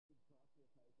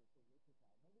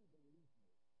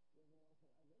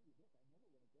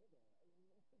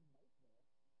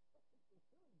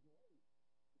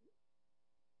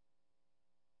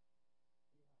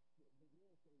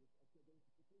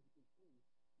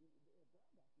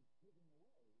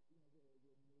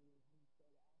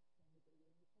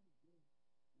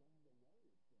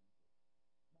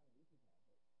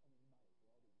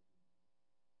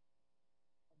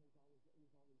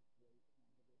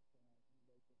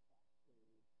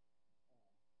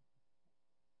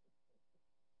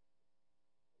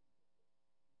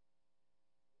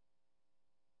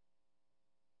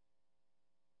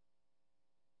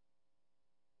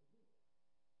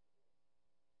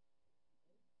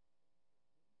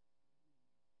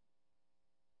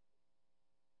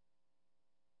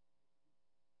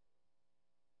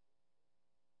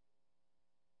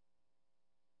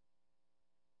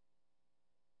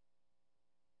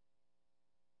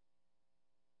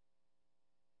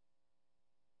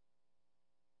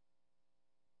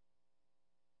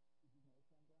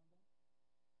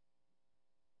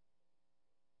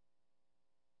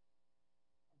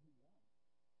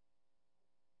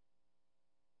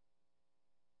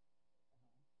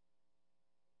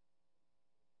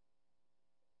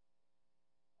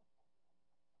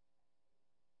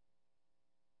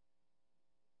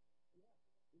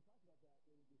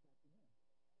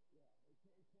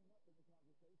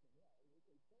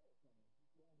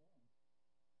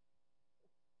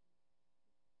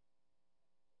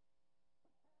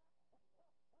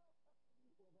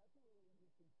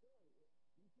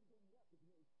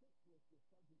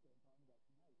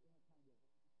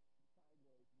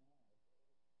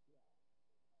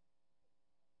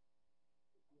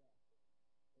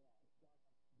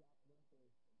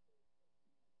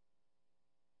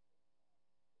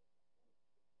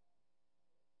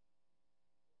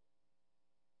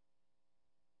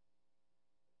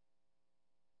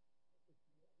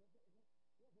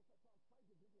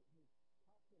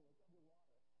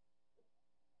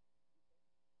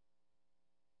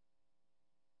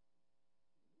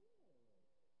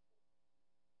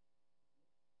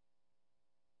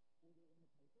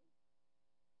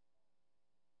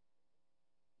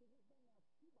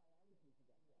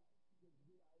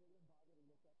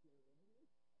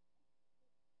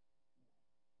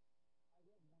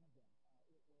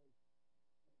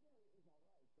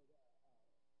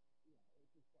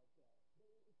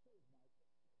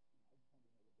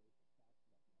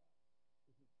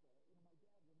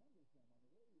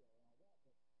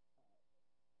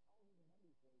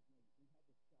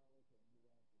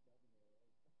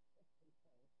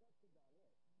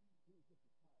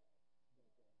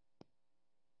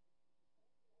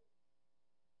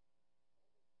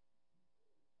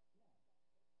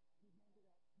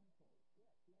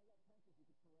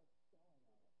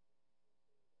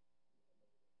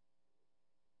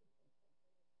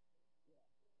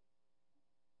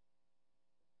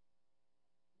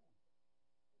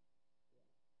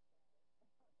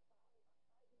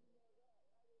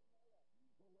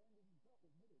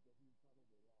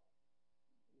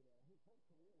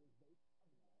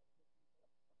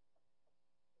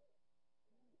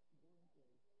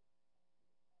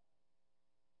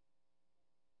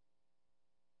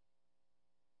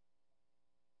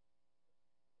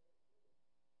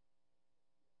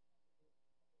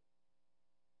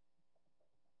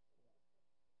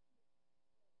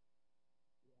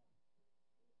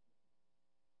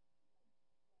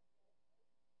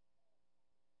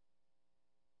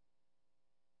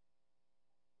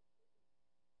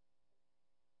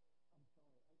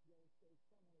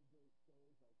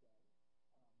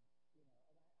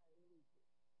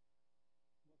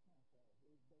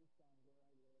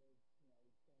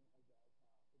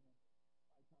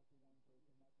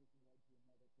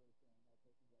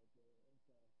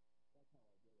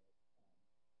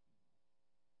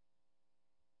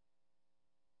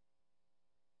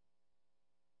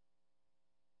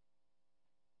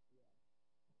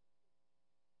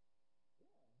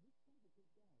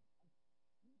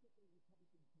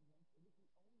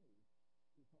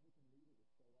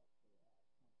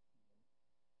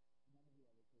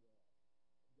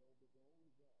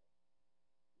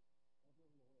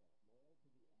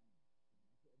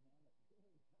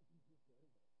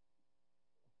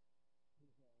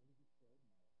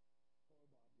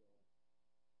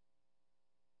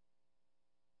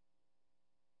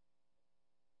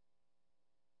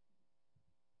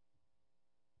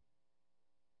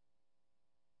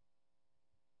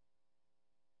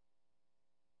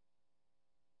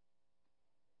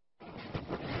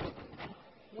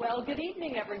Well, good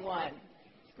evening, everyone.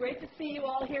 It's great to see you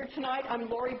all here tonight. I'm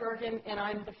Lori Bergen, and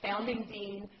I'm the founding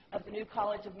dean of the new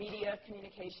College of Media,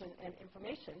 Communication, and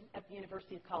Information at the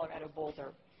University of Colorado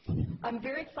Boulder. I'm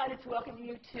very excited to welcome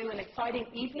you to an exciting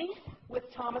evening with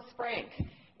Thomas Frank.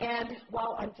 And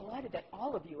while I'm delighted that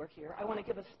all of you are here, I want to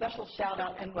give a special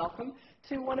shout-out and welcome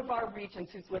to one of our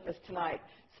regents who's with us tonight,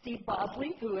 Steve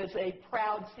Bosley, who is a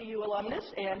proud CU alumnus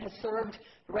and has served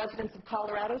the residents of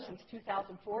Colorado since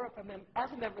 2004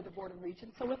 as a member of the Board of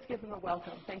Regents. So let's give him a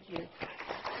welcome. Thank you.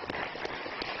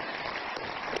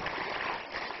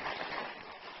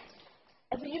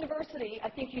 As a university, I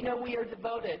think you know we are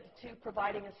devoted to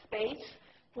providing a space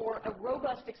for a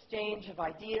robust exchange of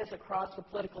ideas across the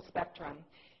political spectrum.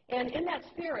 And in that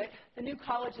spirit, the new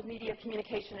College of Media,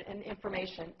 Communication, and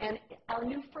Information and our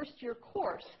new first-year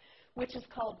course, which is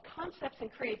called Concepts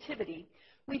and Creativity,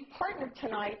 we've partnered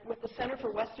tonight with the Center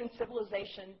for Western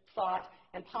Civilization, Thought,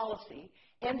 and Policy,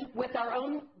 and with our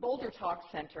own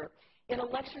BoulderTalks Center in a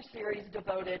lecture series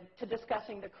devoted to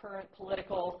discussing the current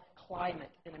political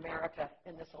climate in America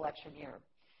in this election year.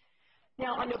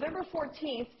 Now, on November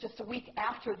 14th, just a week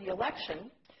after the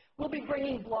election, we'll be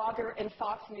bringing blogger and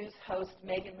Fox News host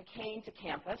Meghan McCain to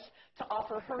campus to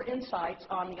offer her insights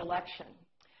on the election.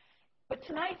 But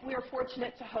tonight, we are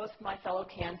fortunate to host my fellow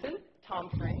Kansan, Tom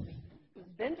Frank, who's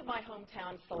been to my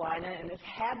hometown, Salon, and has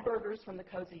had burgers from the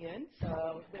Cozy Inn,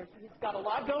 so he's got a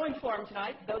lot going for him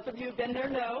tonight. Those of you who've been there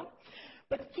know.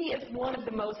 But he is one of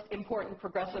the most important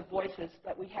progressive voices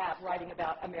that we have writing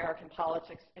about American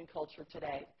politics and culture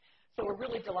today. So we're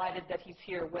really delighted that he's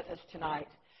here with us tonight.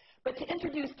 But to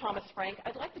introduce Thomas Frank,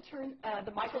 I'd like to turn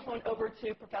the microphone over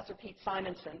to Professor Pete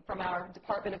Simonson from our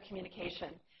Department of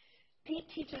Communication. Pete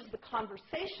teaches the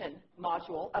conversation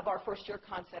module of our first-year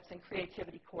Concepts and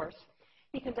Creativity course.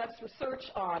 He conducts research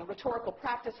on rhetorical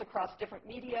practice across different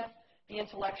media, the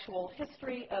intellectual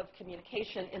history of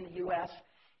communication in the U.S.,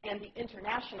 and the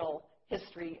international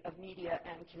history of media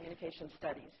and communication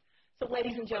studies. So,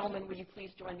 ladies and gentlemen, will you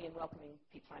please join me in welcoming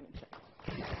Pete Simonson.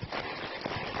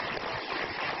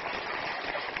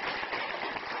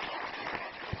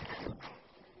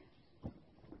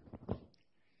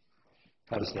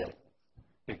 How's that?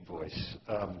 Big voice.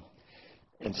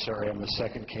 And sorry, I'm the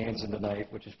second Kansan tonight,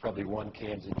 which is probably one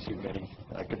Kansan too many.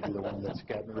 I could be the one that's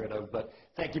gotten rid of. But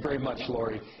thank you very much,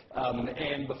 Lori.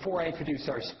 And before I introduce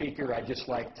our speaker, I'd just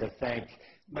like to thank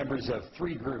members of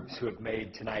three groups who have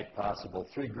made tonight possible.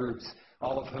 Three groups,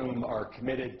 all of whom are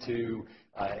committed to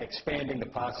expanding the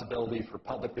possibility for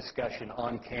public discussion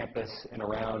on campus and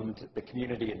around the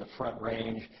community in the Front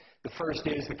Range. The first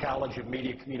is the College of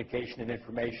Media, Communication, and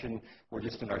Information. We're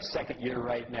just in our second year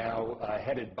right now,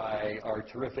 headed by our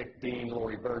terrific Dean,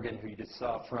 Lori Bergen, who you just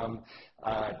saw from.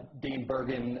 Dean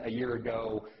Bergen, a year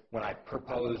ago, when I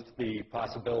proposed the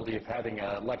possibility of having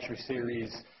a lecture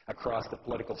series across the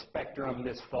political spectrum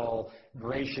this fall,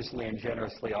 graciously and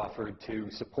generously offered to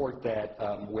support that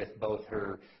with both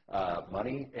her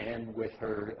money and with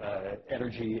her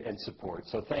energy and support.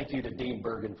 So thank you to Dean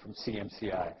Bergen from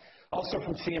CMCI. Also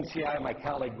from CMCI, my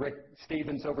colleague Rick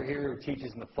Stevens over here, who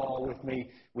teaches in the fall with me.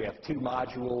 We have two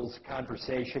modules,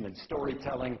 conversation and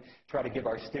storytelling, try to give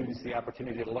our students the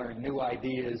opportunity to learn new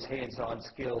ideas, hands-on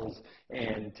skills,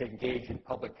 and to engage in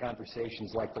public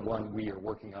conversations like the one we are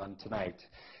working on tonight.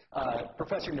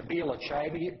 Professor Nabil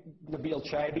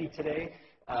Chaibi today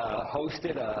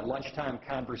hosted a lunchtime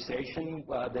conversation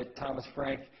that Thomas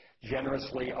Frank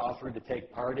generously offered to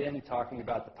take part in, talking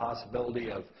about the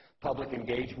possibility of public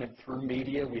engagement through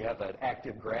media. We have an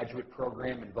active graduate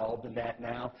program involved in that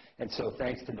now, and so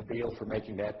thanks to Nabil for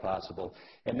making that possible.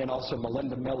 And then also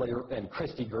Melinda Miller and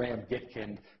Christy Graham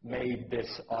Gitkind made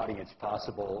this audience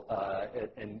possible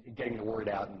and getting the word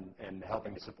out and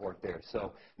helping to support there.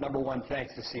 So number one,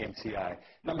 thanks to CMCI.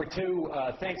 Number two,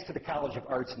 thanks to the College of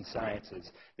Arts and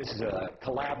Sciences. This is a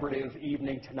collaborative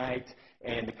evening tonight,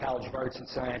 and the College of Arts and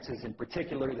Sciences, in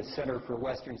particular the Center for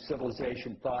Western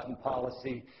Civilization, Thought, and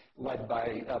Policy, led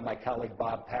by my colleague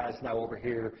Bob Pasnow over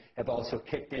here, have also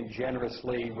kicked in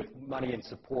generously with money and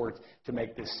support to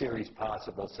make this series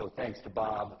possible. So thanks to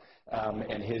Bob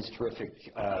and his terrific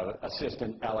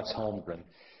assistant, Alex Holmgren.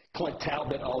 Clint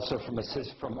Talbot, also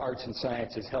from Arts and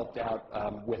Sciences, helped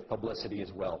out with publicity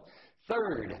as well.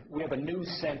 Third, we have a new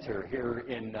center here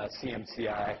in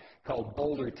CMCI called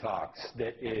BoulderTalks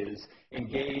that is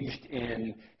engaged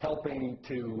in helping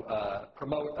to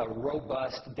promote a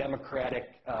robust democratic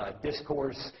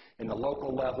discourse in the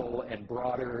local level and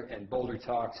broader, and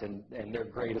BoulderTalks and their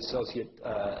great associate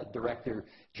director,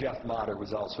 Jeff Motter,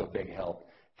 was also a big help.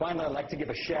 Finally, I'd like to give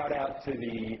a shout out to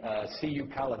the CU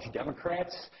College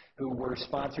Democrats who were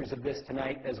sponsors of this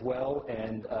tonight as well,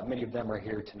 and many of them are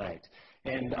here tonight.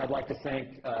 And I'd like to thank,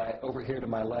 over here to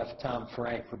my left, Tom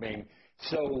Frank for being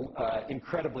so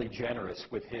incredibly generous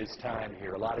with his time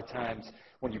here. A lot of times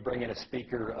when you bring in a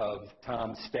speaker of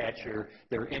Tom's stature,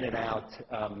 they're in and out.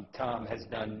 Tom has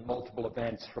done multiple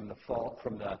events from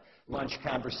the lunch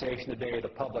conversation today, the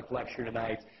public lecture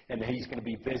tonight, and he's going to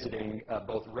be visiting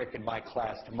both Rick and my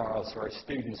class tomorrow, so our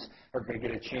students are going to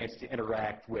get a chance to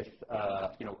interact with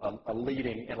a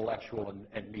leading intellectual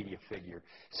and media figure.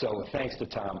 So thanks to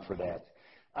Tom for that.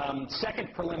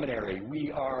 Second preliminary,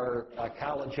 we are a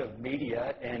College of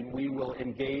Media, and we will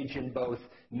engage in both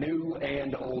new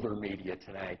and older media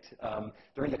tonight.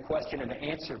 During the question and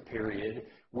answer period,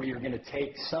 we are going to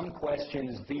take some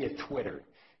questions via Twitter.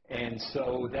 And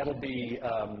so that'll be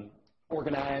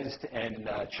organized and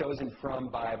chosen from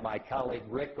by my colleague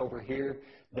Rick over here.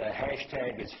 The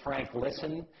hashtag is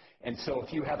FrankListen. And so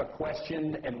if you have a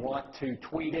question and want to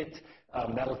tweet it,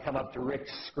 that'll come up to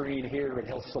Rick's screen here, and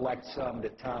he'll select some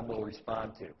that Tom will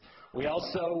respond to. We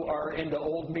also are into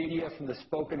old media, from the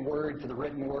spoken word to the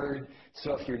written word.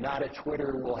 So if you're not at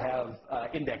Twitter, we'll have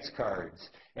index cards,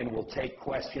 and we'll take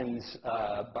questions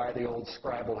by the old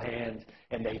scribal hand,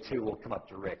 and they too will come up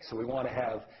to Rick. So we want to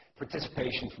have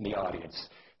participation from the audience.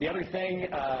 The other thing,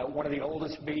 one of the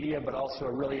oldest media, but also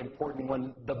a really important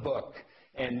one, the book.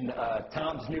 And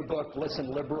Tom's new book,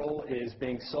 Listen Liberal, is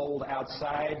being sold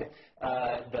outside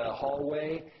the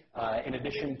hallway, in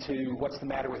addition to What's the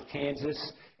Matter with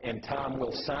Kansas. And Tom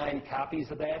will sign copies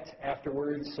of that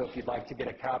afterwards. So if you'd like to get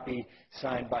a copy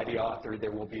signed by the author,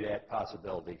 there will be that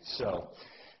possibility. So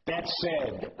that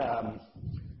said,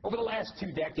 over the last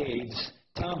 2 decades,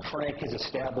 Tom Frank has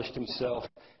established himself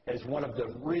as one of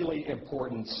the really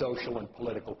important social and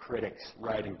political critics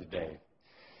writing today.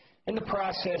 In the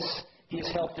process, he has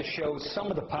helped to show some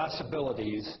of the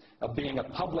possibilities of being a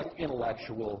public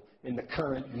intellectual in the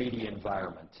current media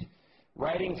environment,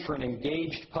 writing for an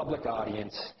engaged public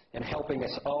audience and helping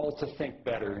us all to think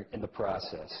better in the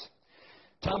process.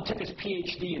 Tom took his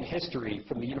PhD in history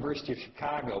from the University of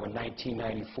Chicago in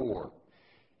 1994.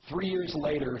 3 years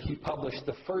later, he published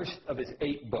the first of his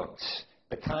 8 books,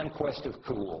 The Conquest of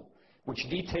Cool, which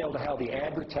detailed how the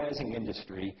advertising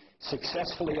industry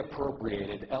successfully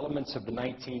appropriated elements of the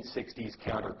 1960s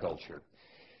counterculture.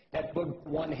 That book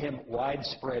won him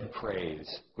widespread praise,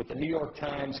 with the New York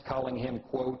Times calling him,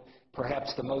 quote,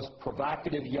 perhaps the most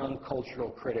provocative young cultural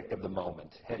critic of the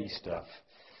moment. Heady stuff.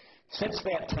 Since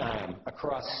that time,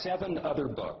 across 7 other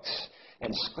books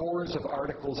and scores of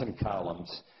articles and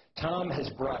columns, Tom has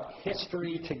brought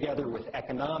history together with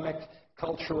economic,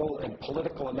 cultural, and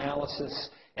political analysis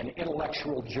and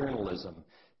intellectual journalism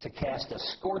to cast a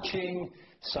scorching,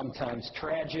 sometimes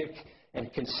tragic,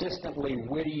 and consistently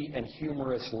witty and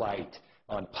humorous light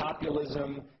on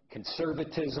populism,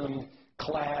 conservatism,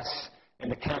 class,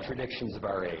 and the contradictions of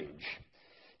our age.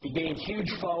 He gained huge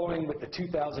following with the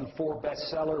 2004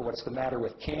 bestseller, What's the Matter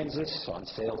with Kansas, on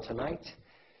sale tonight.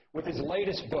 With his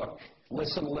latest book,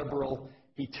 Listen Liberal,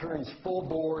 he turns full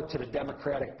bore to the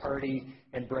Democratic Party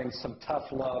and brings some tough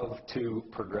love to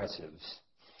progressives.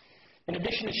 In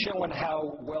addition to showing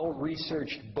how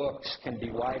well-researched books can be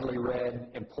widely read,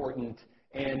 important,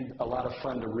 and a lot of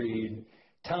fun to read,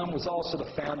 Tom was also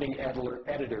the founding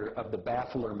editor of the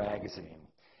Baffler magazine.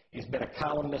 He's been a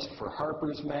columnist for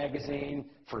Harper's magazine,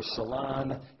 for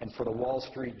Salon, and for the Wall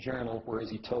Street Journal, where, as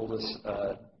he told us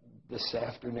this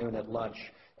afternoon at lunch,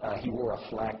 he wore a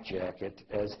flak jacket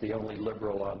as the only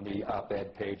liberal on the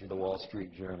op-ed page of the Wall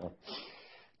Street Journal.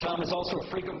 Tom is also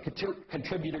a frequent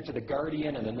contributor to The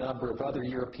Guardian and a number of other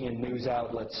European news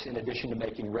outlets, in addition to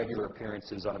making regular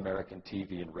appearances on American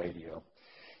TV and radio.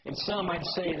 In sum, I'd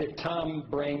say that Tom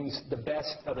brings the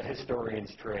best of the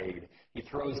historian's trade. He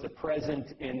throws the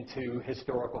present into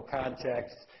historical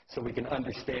context so we can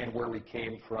understand where we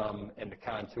came from and the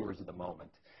contours of the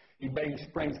moment. He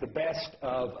brings the best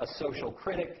of a social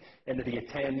critic in that he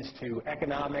attends to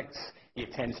economics, he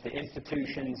attends to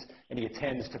institutions, and he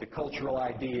attends to the cultural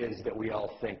ideas that we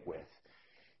all think with.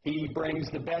 He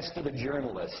brings the best of the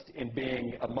journalist in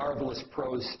being a marvelous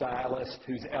prose stylist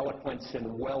whose eloquence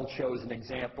and well-chosen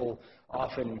example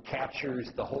often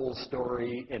captures the whole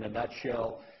story in a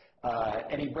nutshell.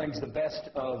 And he brings the best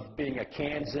of being a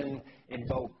Kansan in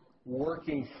both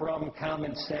working from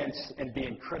common sense and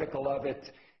being critical of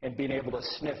it, and being able to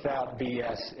sniff out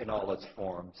BS in all its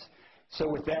forms. So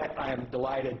with that, I am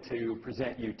delighted to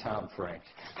present you Tom Frank.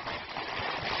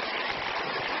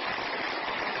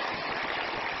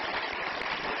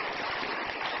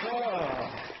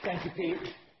 Oh, thank you,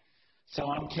 Pete. So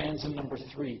I'm Kansan number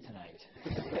 3 tonight.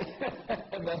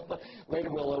 And then later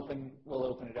we'll open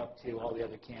it up to all the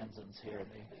other Kansans here.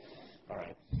 All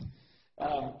right.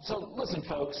 So listen,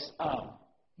 folks.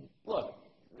 Look,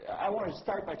 I want to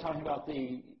start by talking about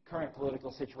the current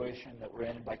political situation that we're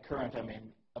in. And by current, I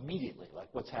mean immediately, like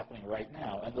what's happening right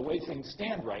now. And the way things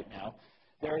stand right now,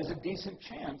 there is a decent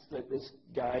chance that this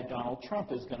guy, Donald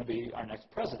Trump, is going to be our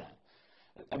next president.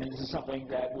 I mean, this is something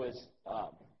that was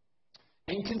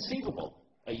inconceivable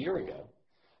a year ago.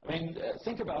 I mean,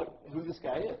 think about who this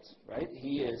guy is, right?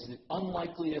 He is the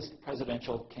unlikeliest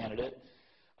presidential candidate,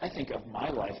 I think, of my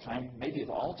lifetime, maybe of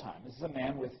all time. This is a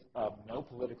man with no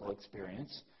political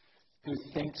experience who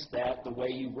thinks that the way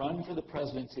you run for the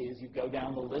presidency is you go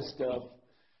down the list of,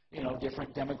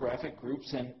 different demographic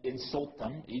groups and insult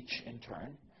them, each in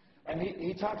turn. And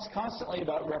he talks constantly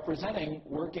about representing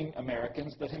working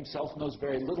Americans, but himself knows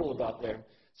very little about their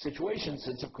situation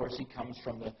since, of course, he comes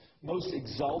from the most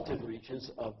exalted reaches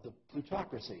of the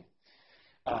plutocracy.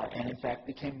 And, in fact,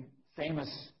 became famous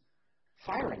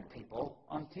firing people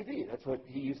on TV. That's what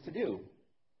he used to do.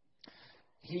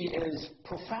 He is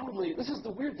profoundly, this is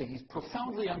the weird thing, he's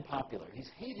profoundly unpopular. He's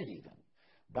hated even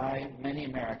by many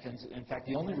Americans. In fact,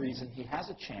 the only reason he has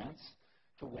a chance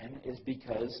to win is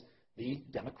because the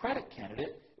Democratic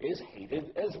candidate is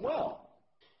hated as well.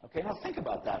 Okay, now think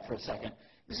about that for a second.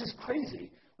 This is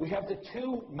crazy. We have the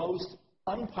 2 most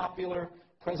unpopular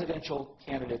presidential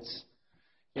candidates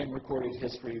in recorded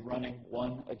history running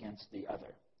one against the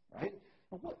other, right?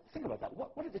 Well, think about that.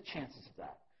 What are the chances of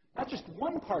that? Not just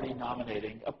one party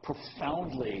nominating a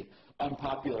profoundly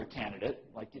unpopular candidate,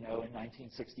 like, in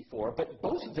 1964, but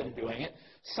both of them doing it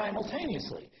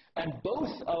simultaneously. And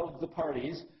both of the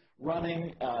parties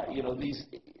running, these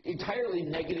entirely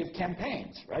negative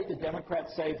campaigns, right? The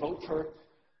Democrats say, vote for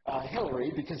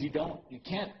Hillary because you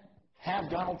can't have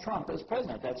Donald Trump as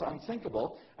president. That's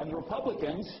unthinkable. And the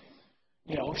Republicans,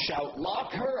 shout,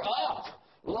 lock her up!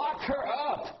 Lock her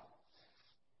up!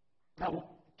 Now,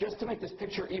 just to make this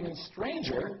picture even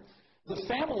stranger, the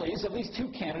families of these 2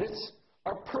 candidates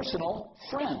are personal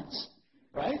friends,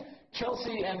 right?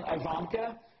 Chelsea and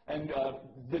Ivanka and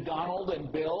the Donald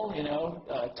and Bill,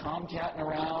 tomcatting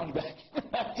around.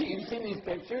 Do you see these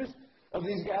pictures of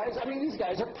these guys? I mean, these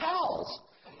guys are pals.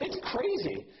 It's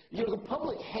crazy. The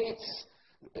public hates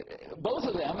both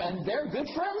of them, and they're good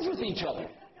friends with each other.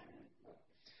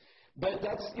 But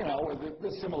that's, where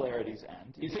the similarities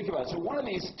end. You think about it. So one of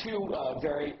these 2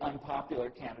 very unpopular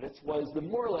candidates was the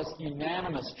more or less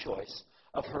unanimous choice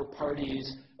of her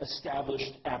party's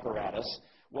established apparatus,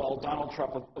 while Donald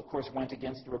Trump, of course, went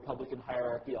against the Republican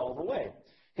hierarchy all the way.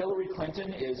 Hillary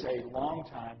Clinton is a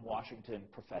longtime Washington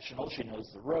professional. She knows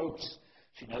the ropes.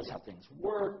 She knows how things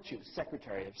work. She was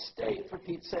Secretary of State, for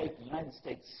Pete's sake, United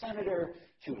States Senator.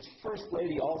 She was First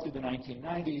Lady all through the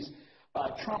 1990s.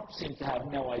 Trump seems to have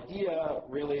no idea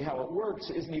really how it works,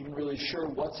 isn't even really sure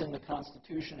what's in the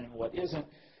Constitution and what isn't.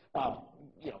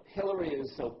 Hillary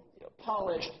is so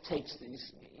polished, takes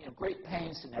these great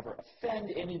pains to never offend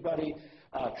anybody.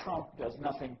 Trump does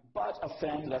nothing but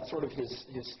offend. That's sort of his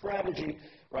strategy,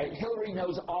 right? Hillary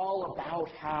knows all about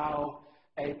how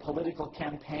a political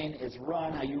campaign is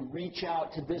run, how you reach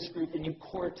out to this group and you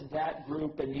court that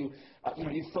group, and you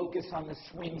focus on the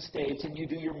swing states, and you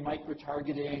do your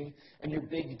micro-targeting and your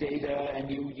big data, and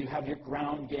you have your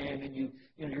ground game, and you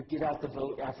get out the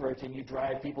vote effort, and you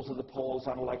drive people to the polls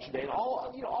on election day, and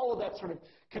all of that sort of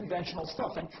conventional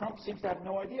stuff. And Trump seems to have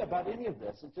no idea about any of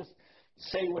this. It just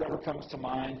say whatever comes to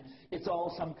mind. It's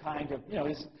all some kind of,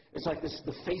 it's like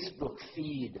the Facebook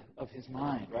feed of his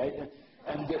mind, right?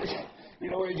 And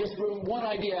where you just bring one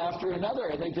idea after another,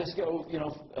 and they just go,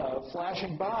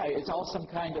 flashing by. It's all some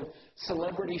kind of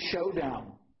celebrity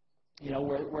showdown,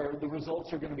 where the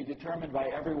results are going to be determined by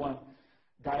everyone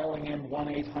dialing in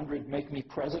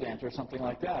 1-800-MAKE-ME-PRESIDENT or something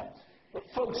like that. But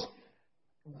folks,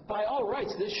 by all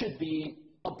rights, this should be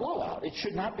a blowout. It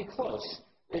should not be close.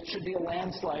 It should be a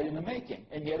landslide in the making,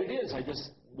 and yet it is. I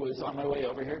just was on my way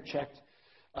over here, checked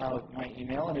my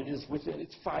email, and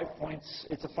it's 5 points.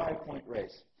 It's a 5-point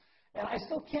race. And I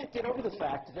still can't get over the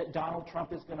fact that Donald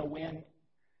Trump is going to win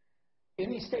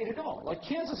any state at all. Like,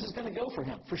 Kansas is going to go for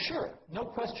him, for sure. No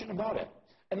question about it.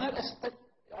 And I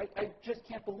just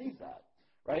can't believe that,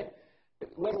 right?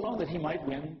 Let alone that he might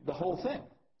win the whole thing.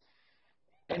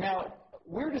 And now,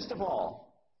 weirdest of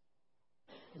all,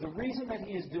 the reason that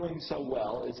he is doing so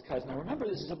well is because, now remember,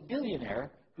 this is a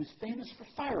billionaire who's famous for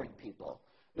firing people.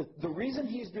 The reason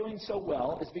he's doing so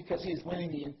well is because he's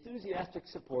winning the enthusiastic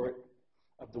support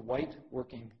of the white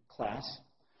working class,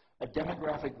 a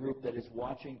demographic group that is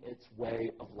watching its way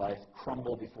of life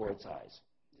crumble before its eyes.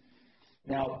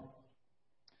 Now,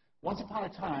 Once upon a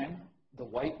time, the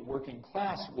white working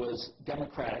class was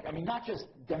democratic. I mean, not just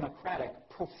democratic,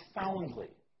 profoundly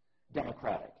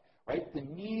democratic, right? The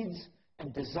needs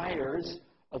and desires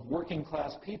of working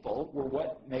class people were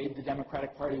what made the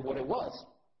Democratic Party what it was.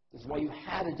 This is why you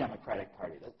had a Democratic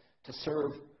Party, to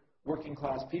serve working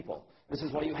class people. This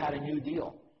is why you had a New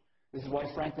Deal. This is why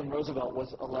Franklin Roosevelt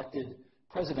was elected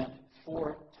president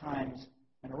 4 times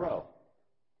in a row.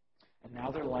 And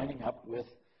now they're lining up with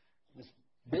this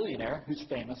billionaire who's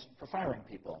famous for firing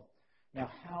people. Now,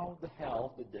 how the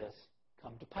hell did this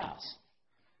come to pass?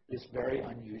 This very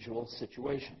unusual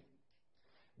situation.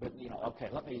 But, okay,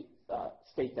 let me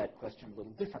state that question a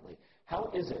little differently.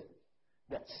 How is it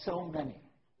that so many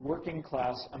working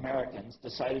class Americans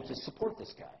decided to support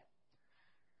this guy?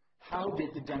 How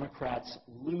did the Democrats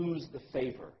lose the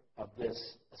favor of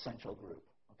this essential group?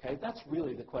 Okay, that's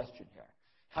really the question here.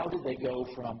 How did they go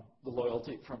from the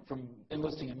loyalty, from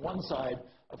enlisting in one side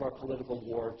of our political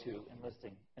war to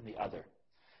enlisting in the other?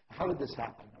 How did this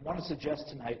happen? I want to suggest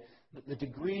tonight that the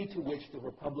degree to which the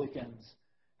Republicans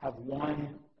have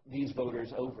won these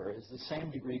voters over is the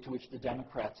same degree to which the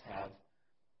Democrats have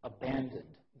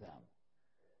abandoned them.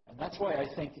 And that's why I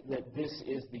think that this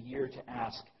is the year to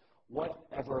ask,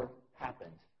 whatever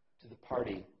happened to the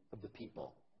party of the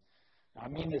people? Now, I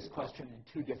mean this question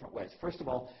in 2 different ways. First of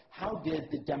all, how did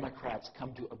the Democrats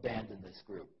come to abandon this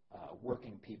group,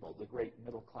 working people, the great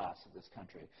middle class of this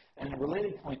country? And a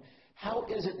related point, how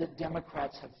is it that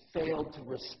Democrats have failed to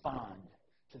respond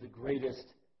to the greatest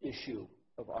issue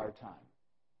of our time?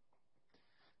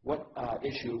 What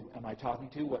issue am I talking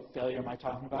to? What failure am I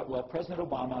talking about? Well, President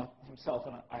Obama himself,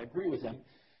 and I agree with him,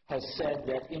 has said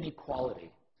that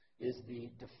inequality is the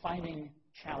defining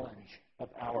challenge of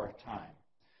our time.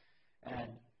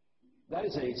 And that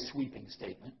is a sweeping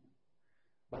statement.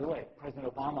 By the way,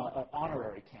 President Obama, an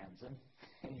honorary Kansan,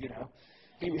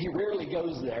 he rarely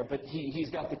goes there, but he's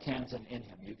got the Kansan in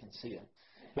him. You can see it.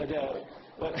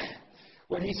 But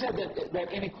when he said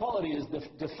that inequality is the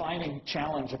defining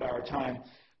challenge of our time,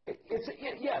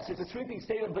 yes, it's a sweeping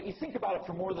statement, but you think about it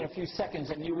for more than a few seconds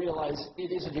and you realize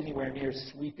it isn't anywhere near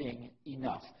sweeping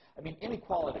enough. I mean,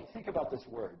 inequality, think about this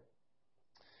word.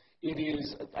 It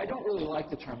is, I don't really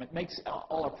like the term. It makes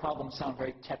all our problems sound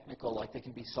very technical, like they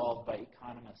can be solved by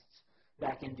economists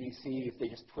back in D.C. if they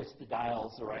just twist the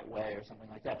dials the right way or something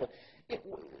like that. But,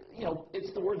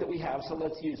 it's the word that we have, so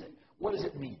let's use it. What does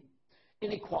it mean?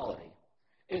 Inequality.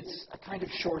 It's a kind of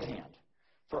shorthand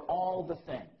for all the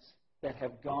things that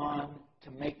have gone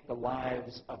to make the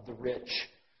lives of the rich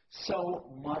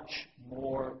so much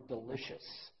more delicious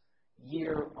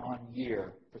year on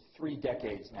year for 3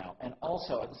 decades now, and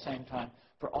also at the same time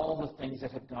for all the things that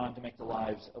have gone to make the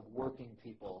lives of working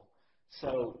people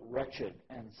so wretched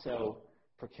and so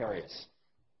precarious.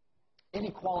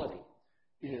 Inequality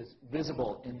is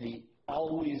visible in the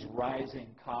always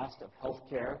rising cost of health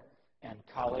care and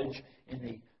college, in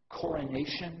the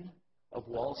coronation of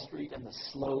Wall Street and the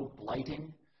slow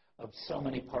blighting of so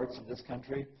many parts of this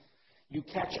country. You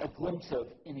catch a glimpse of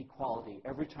inequality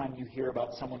every time you hear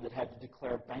about someone that had to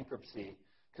declare bankruptcy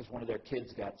because one of their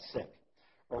kids got sick,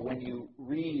 or when you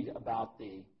read about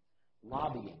the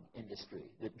lobbying industry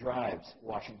that drives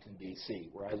Washington, D.C.,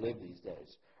 where I live these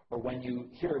days, or when you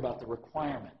hear about the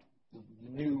requirement, the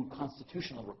new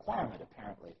constitutional requirement,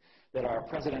 apparently, that our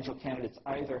presidential candidates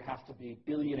either have to be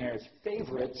billionaires'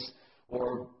 favorites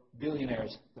or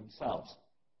billionaires themselves.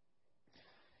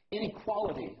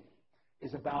 Inequality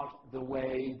is about the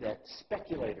way that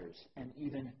speculators and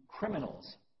even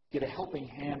criminals get a helping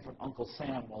hand from Uncle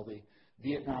Sam while the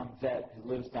Vietnam vet who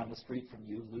lives down the street from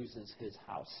you loses his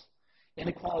house.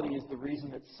 Inequality is the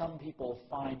reason that some people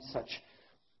find such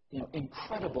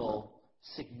incredible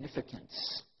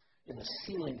significance in the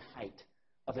ceiling height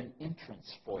of an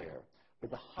entrance foyer or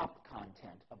the hop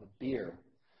content of a beer,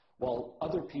 while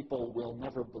other people will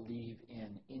never believe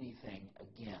in anything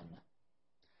again.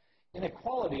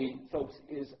 Inequality, folks,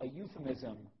 is a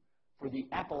euphemism for the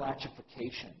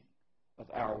Appalachification of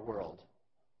our world.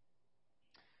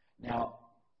 Now,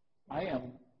 I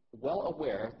am well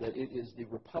aware that it is the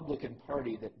Republican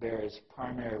Party that bears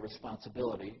primary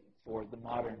responsibility for the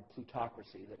modern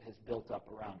plutocracy that has built up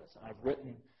around us. And I've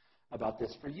written about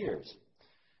this for years.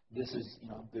 This is,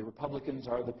 the Republicans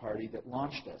are the party that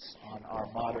launched us on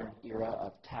our modern era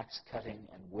of tax cutting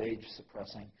and wage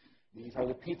suppressing. These are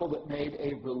the people that made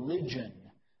a religion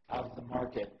out of the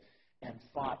market and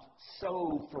fought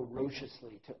so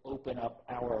ferociously to open up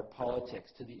our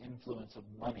politics to the influence of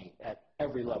money at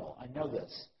every level. I know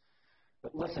this.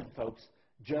 But listen, folks,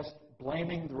 just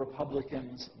blaming the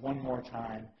Republicans one more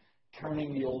time,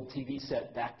 turning the old TV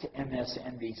set back to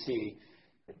MSNBC,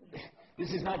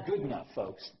 This is not good enough,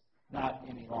 folks. Not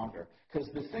any longer. Because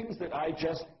the things that I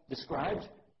just described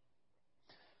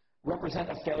represent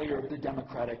a failure of the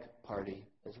Democratic Party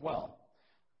as well.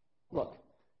 Look,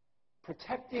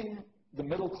 protecting the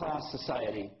middle-class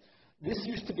society, this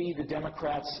used to be the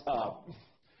Democrats'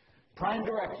 prime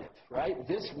directive, right?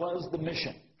 This was the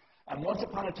mission. And once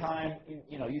upon a time,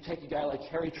 you take a guy like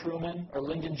Harry Truman or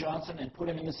Lyndon Johnson and put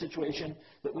him in the situation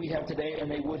that we have today,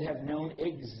 and they would have known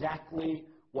exactly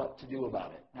what to do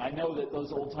about it. Now, I know that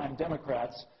those old-time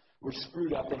Democrats were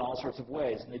screwed up in all sorts of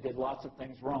ways, and they did lots of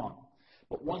things wrong.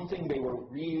 But one thing they were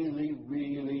really,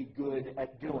 really good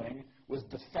at doing was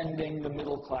defending the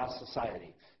middle-class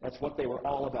society. That's what they were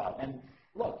all about. And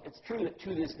look, it's true that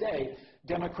to this day,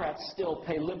 Democrats still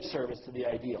pay lip service to the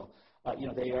ideal.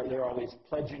 They're always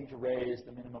pledging to raise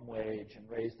the minimum wage and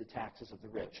raise the taxes of the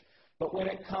rich. But when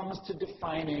it comes to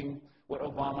defining what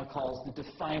Obama calls the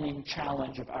defining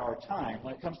challenge of our time,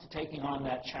 when it comes to taking on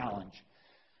that challenge,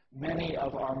 many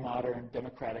of our modern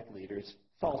Democratic leaders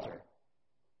falter.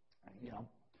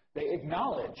 They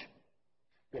acknowledge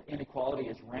that inequality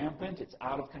is rampant, it's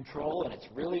out of control, and it's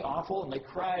really awful, and they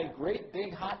cry great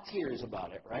big hot tears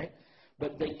about it, right?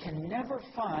 But they can never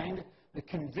find the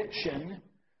conviction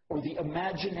or the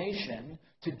imagination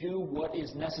to do what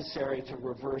is necessary to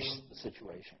reverse the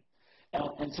situation.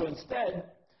 And so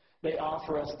instead, they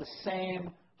offer us the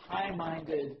same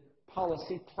high-minded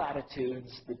policy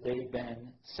platitudes that they've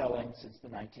been selling since the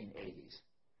 1980s,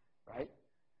 right?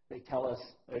 They tell us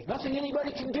there's nothing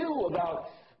anybody can do about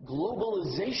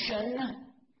globalization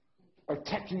or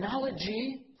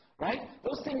technology, right?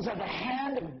 Those things are the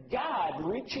hand of God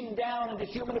reaching down into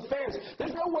human affairs.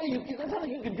 There's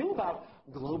nothing you can do about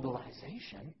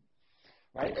globalization,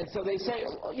 right? And so they say,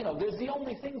 there's the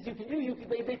only things you can do.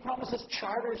 They promise us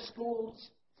charter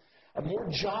schools, more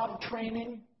job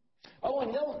training. Oh,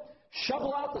 and they'll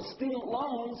shovel out the student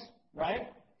loans, right?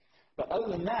 But other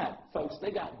than that, folks,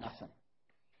 they got nothing.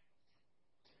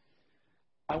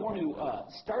 I want to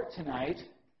start tonight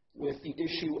with the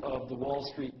issue of the Wall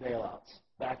Street bailouts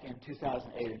back in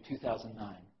 2008 and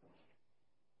 2009.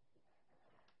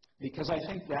 Because I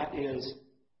think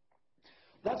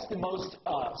that's the most,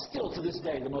 still to this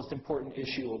day, the most important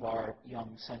issue of our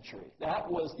young century. That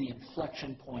was the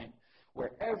inflection point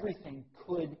where everything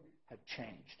could have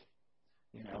changed.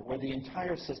 Where the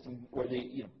entire system, where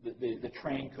the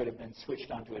train could have been switched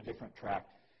onto a different track,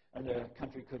 and the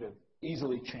country could have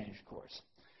easily changed course.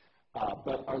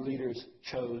 But our leaders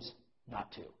chose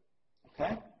not to.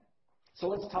 Okay? So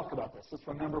let's talk about this. Let's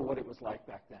remember what it was like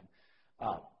back then.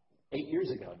 8 years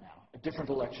ago now, a different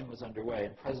election was underway,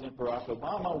 and President Barack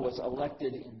Obama was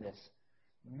elected in this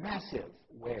massive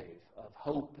wave of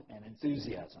hope and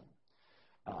enthusiasm.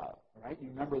 Right? You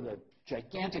remember the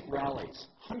gigantic rallies,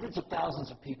 hundreds of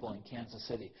thousands of people in Kansas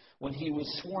City. When he was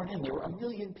sworn in, there were 1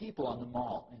 million people on the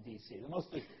mall in D.C., the most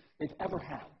they've ever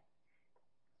had.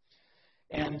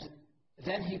 And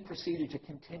then he proceeded to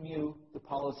continue the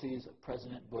policies of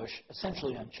President Bush,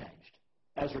 essentially unchanged,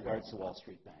 as regards to Wall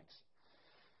Street banks.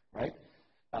 Right?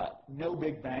 No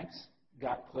big banks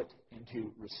got put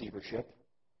into receivership.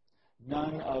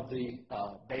 None of the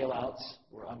bailouts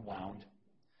were unwound.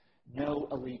 No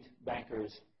elite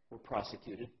bankers were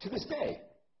prosecuted. To this day,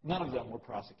 none of them were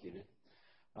prosecuted.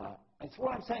 And so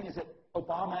what I'm saying is that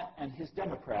Obama and his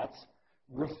Democrats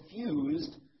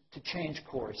refused to change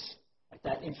course at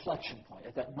that inflection point,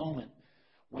 at that moment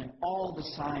when all the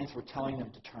signs were telling them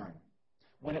to turn,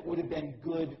 when it would have been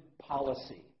good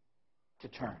policy to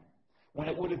turn, when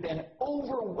it would have been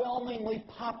overwhelmingly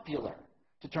popular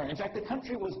to turn. In fact, the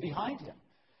country was behind him.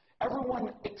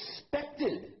 Everyone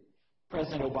expected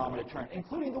President Obama to turn,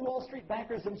 including the Wall Street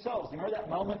bankers themselves. You remember that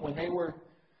moment when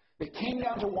they came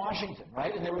down to Washington,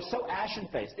 right? And they were so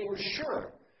ashen-faced. They were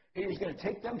sure he was going to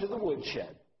take them to the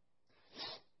woodshed.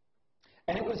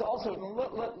 And it was also,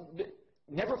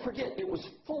 never forget, it was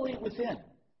fully within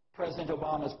President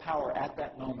Obama's power at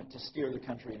that moment to steer the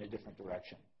country in a different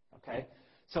direction. Okay?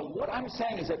 So what I'm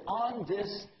saying is that on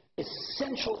this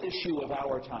essential issue of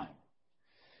our time,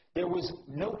 there was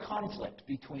no conflict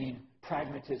between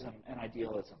pragmatism and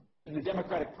idealism. In the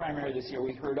Democratic primary this year,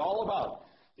 we heard all about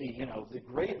the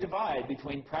great divide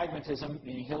between pragmatism,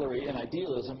 meaning Hillary, and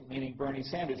idealism, meaning Bernie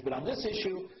Sanders. But on this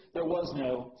issue, there was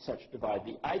no such divide.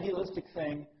 The idealistic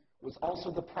thing was also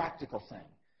the practical thing,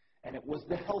 and it was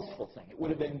the healthful thing. It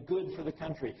would have been good for the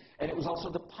country, and it was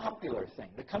also the popular thing.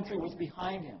 The country was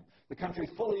behind him. The country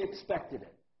fully expected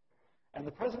it, and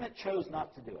the president chose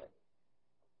not to do it.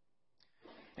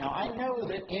 Now, I know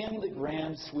that in the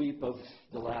grand sweep of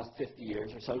the last 50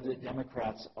 years or so, the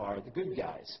Democrats are the good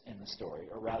guys in the story,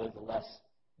 or rather the less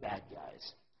bad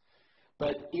guys.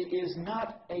 But it is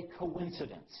not a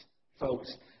coincidence,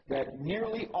 folks, that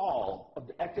nearly all of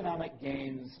the economic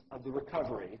gains of the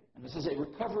recovery, and this is a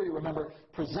recovery, remember,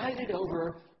 presided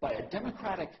over by a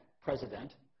Democratic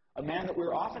president, a man that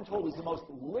we're often told is the most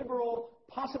liberal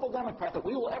possible Democrat that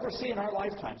we will ever see in our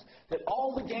lifetimes, that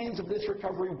all the gains of this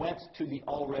recovery went to the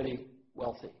already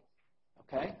wealthy.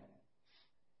 Okay?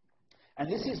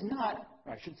 And this is not,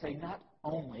 or I should say not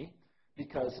only,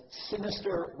 because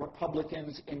sinister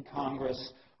Republicans in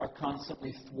Congress are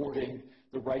constantly thwarting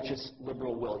the righteous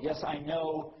liberal will. Yes, I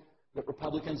know that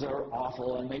Republicans are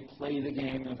awful and they play the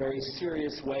game in a very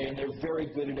serious way and they're very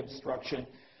good at obstruction.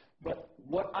 But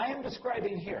what I am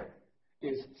describing here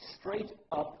is straight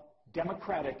up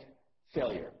Democratic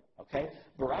failure. Okay?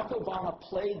 Barack Obama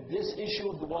played this issue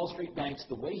of the Wall Street banks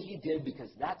the way he did because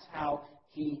that's how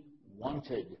he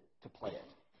wanted to play it.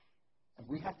 And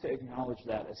we have to acknowledge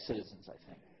that as citizens, I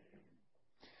think.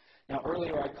 Now,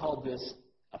 earlier I called this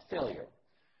a failure.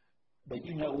 But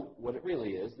you know what it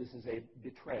really is. This is a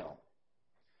betrayal.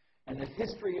 And the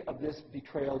history of this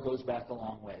betrayal goes back a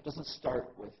long way. It doesn't start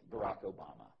with Barack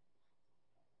Obama.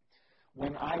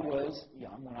 When I was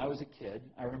young, when I was a kid,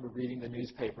 I remember reading the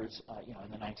newspapers,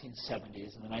 in the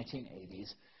 1970s and the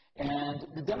 1980s, and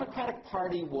the Democratic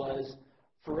Party was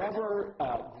forever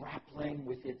grappling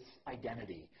with its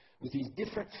identity, with these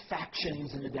different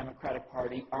factions in the Democratic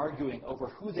Party arguing over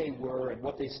who they were and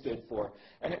what they stood for.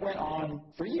 And it went on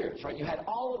for years, right? You had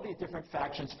all of these different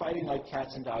factions fighting like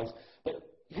cats and dogs. But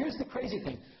here's the crazy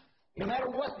thing. No matter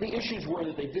what the issues were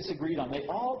that they disagreed on, they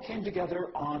all came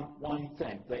together on one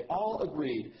thing. They all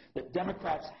agreed that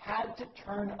Democrats had to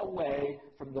turn away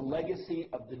from the legacy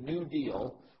of the New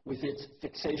Deal with its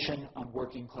fixation on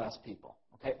working class people.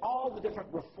 Okay? All the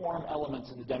different reform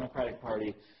elements in the Democratic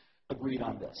Party agreed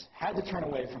on this. Had to turn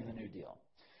away from the New Deal.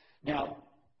 Now,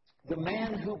 the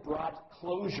man who brought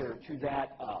closure to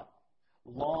that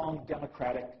long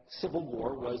Democratic Civil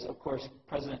War was, of course,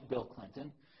 President Bill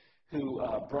Clinton, who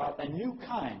brought a new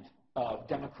kind of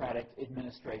Democratic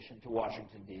administration to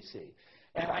Washington, D.C.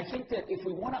 And I think that if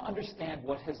we want to understand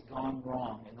what has gone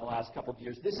wrong in the last couple of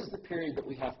years, this is the period that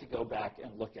we have to go back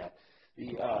and look at.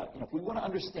 If we want to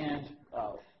understand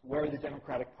where the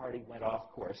Democratic Party went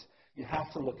off course, you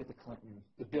have to look at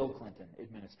the Bill Clinton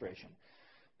administration.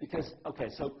 Because, okay,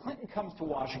 so Clinton comes to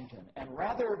Washington, and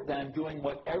rather than doing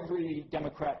what every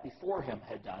Democrat before him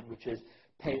had done, which is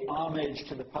pay homage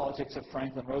to the politics of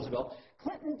Franklin Roosevelt,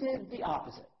 Clinton did the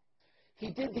opposite. He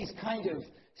did these kind of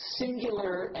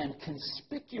singular and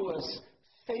conspicuous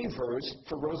favors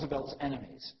for Roosevelt's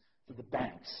enemies, for the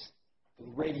banks, for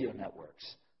the radio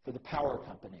networks, for the power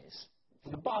companies,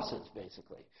 for the bosses,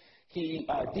 basically. He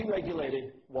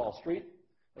deregulated Wall Street,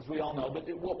 as we all know, but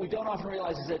what we don't often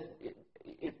realize is that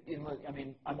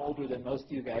I'm older than most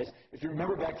of you guys. If you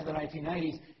remember back to the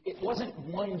 1990s, it wasn't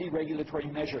one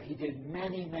deregulatory measure. He did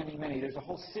many, many, many. There's a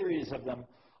whole series of them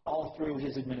all through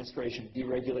his administration,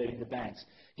 deregulating the banks.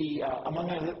 He, among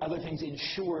other things,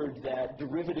 ensured that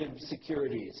derivative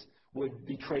securities would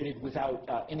be traded without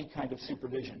any kind of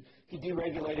supervision. He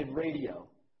deregulated radio,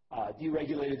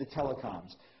 deregulated the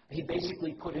telecoms. He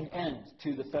basically put an end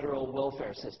to the federal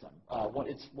welfare system.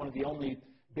 It's one of the only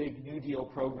big New Deal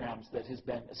programs that has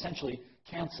been essentially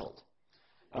canceled.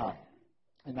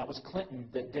 And that was Clinton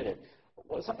that did it.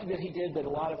 Well, something that he did that a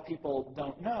lot of people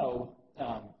don't know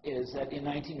is that in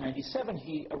 1997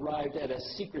 he arrived at a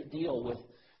secret deal with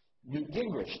Newt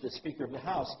Gingrich, the Speaker of the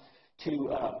House, to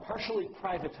partially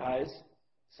privatize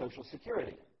Social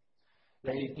Security.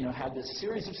 They had this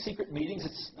series of secret meetings.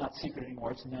 It's not secret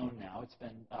anymore. It's known now. It's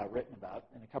been written about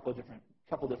in a couple of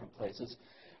different places.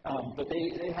 But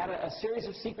they had a series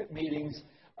of secret meetings.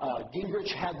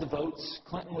 Gingrich had the votes.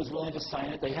 Clinton was willing to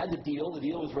sign it. They had the deal. The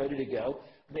deal was ready to go.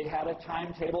 They had a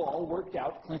timetable all worked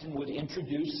out. Clinton would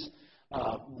introduce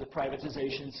the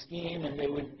privatization scheme, and they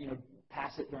would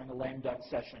pass it during the lame duck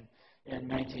session in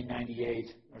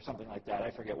 1998 or something like that. I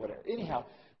forget what it. Anyhow,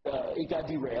 it got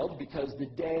derailed because the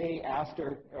day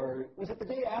after, or was it the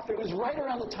day after? It was right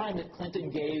around the time that Clinton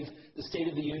gave the State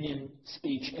of the Union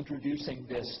speech introducing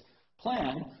this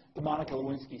plan, the Monica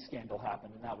Lewinsky scandal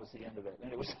happened, and that was the end of it.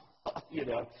 And it was,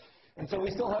 and so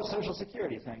we still have Social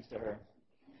Security thanks to her.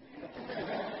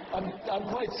 I'm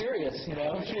quite serious,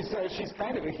 She's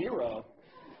kind of a hero,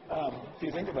 if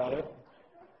you think about it.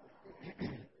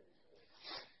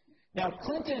 Now,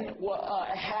 Clinton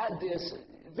had this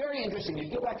very interesting. If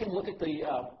you go back and look at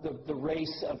the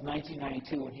race of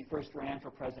 1992 when he first ran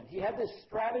for president, he had this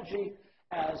strategy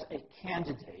as a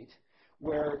candidate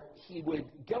where he would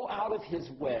go out of his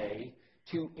way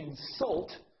to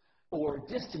insult or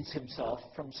distance himself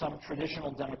from some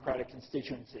traditional Democratic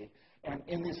constituency. and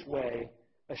in this way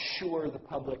assure the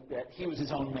public that he was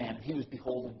his own man, he was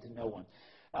beholden to no one.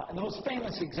 And the most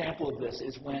famous example of this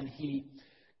is when he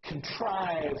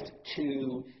contrived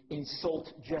to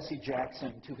insult Jesse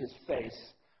Jackson to his face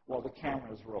while the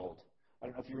cameras rolled. I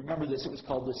don't know if you remember this. It was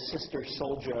called the Sister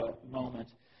Soldier moment.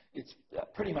 It's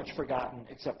pretty much forgotten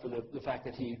except for the fact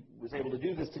that he was able to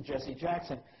do this to Jesse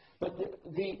Jackson. But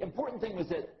the important thing was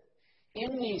that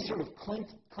in the sort of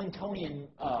Clintonian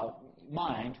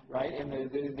mind, right, and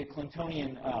the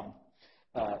Clintonian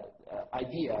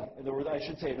idea, or I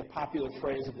should say the popular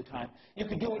phrase of the time, you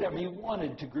could do whatever you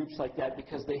wanted to groups like that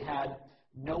because they had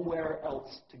nowhere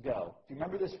else to go. Do you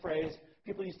remember this phrase?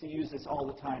 People used to use this all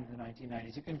the time in the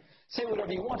 1990s. You can say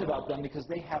whatever you want about them because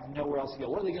they have nowhere else to go.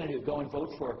 What are they going to do, go and vote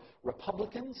for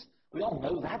Republicans? We all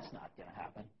know that's not going to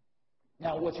happen.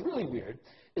 Now, what's really weird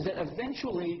is that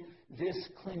eventually this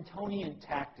Clintonian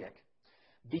tactic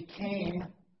became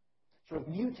sort of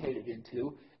mutated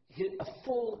into a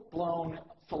full-blown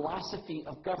philosophy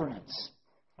of governance,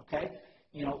 okay?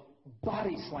 You know,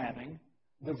 body slamming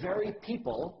the very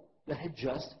people that had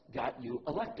just got you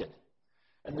elected.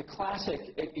 And the classic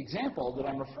example that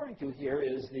I'm referring to here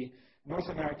is the North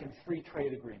American Free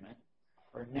Trade Agreement,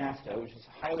 or NAFTA, which is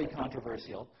highly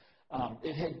controversial.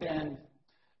 It had been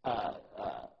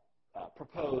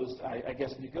proposed, I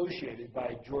guess negotiated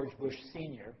by George Bush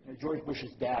Sr. George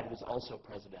Bush's dad was also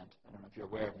president. I don't know if you're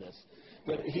aware of this.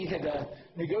 But he had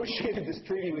negotiated this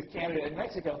treaty with Canada and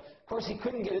Mexico. Of course, he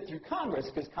couldn't get it through Congress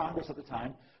because Congress at the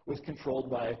time was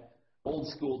controlled by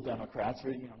old-school Democrats,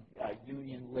 or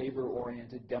union,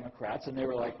 labor-oriented Democrats, and they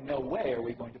were like, no way are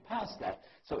we going to pass that.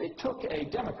 So it took a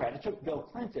Democrat, it took Bill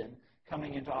Clinton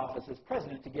coming into office as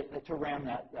president to ram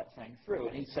that thing through.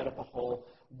 And he set up a whole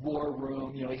war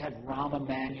room. You know, he had Rahm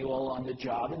Emanuel on the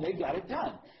job, and they got it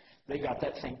done. They got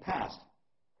that thing passed.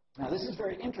 Now, this is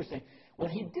very interesting. When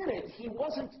he did it, he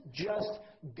wasn't just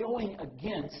going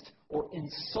against or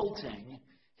insulting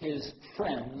his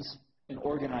friends in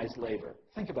organized labor.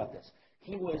 Think about this.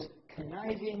 He was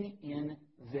conniving in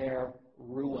their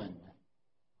ruin.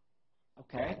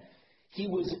 Okay? He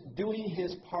was doing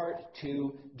his part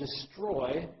to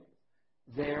destroy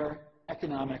their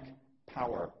economic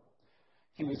power.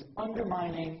 He was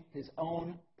undermining his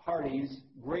own party's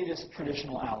greatest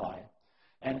traditional ally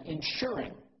and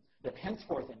ensuring that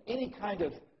henceforth in any kind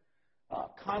of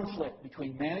conflict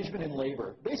between management and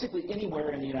labor, basically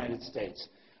anywhere in the United States,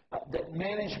 that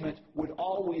management would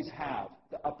always have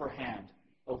the upper hand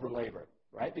over labor,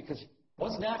 right? Because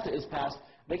once NAFTA is passed,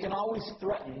 they can always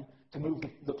threaten to move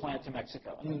the plant to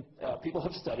Mexico. And people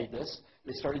have studied this.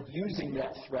 They started using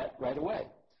that threat right away.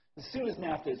 As soon as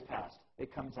NAFTA is passed,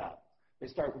 it comes out. They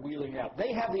start wheeling it out.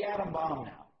 They have the atom bomb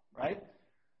now, right?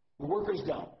 The workers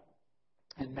don't.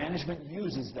 And management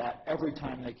uses that every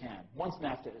time they can, once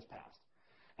NAFTA is passed.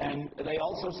 And they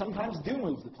also sometimes do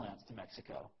move the plants to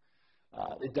Mexico.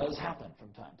 It does happen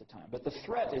from time to time. But the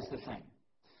threat is the thing.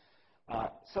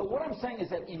 So what I'm saying is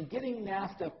that in getting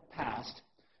NAFTA passed,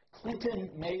 Clinton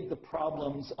made the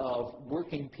problems of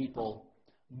working people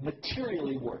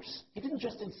materially worse. He didn't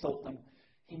just insult them.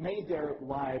 He made their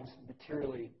lives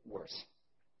materially worse.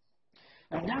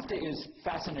 Now, NAFTA is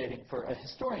fascinating for a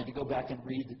historian to go back and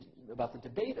read about the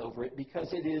debate over it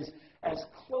because it is as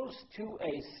close to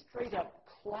a straight-up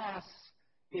class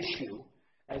issue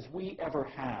as we ever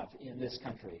have in this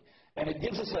country. And it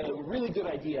gives us a really good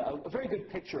idea, a very good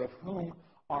picture of whom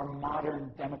our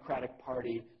modern Democratic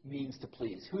Party means to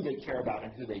please, who they care about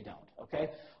and who they don't, okay?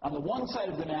 On the one side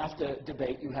of the NAFTA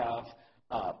debate, you have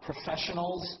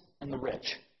professionals and the rich.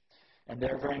 And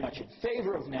they're very much in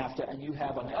favor of NAFTA. And you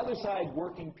have, on the other side,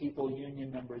 working people,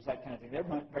 union members, that kind of thing. They're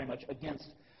very much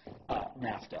against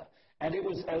NAFTA. And it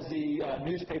was, as the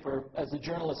newspaper, as the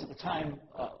journalists at the time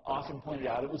often pointed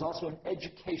out, it was also an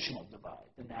educational divide,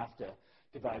 the NAFTA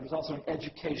divide. It was also an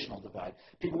educational divide.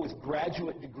 People with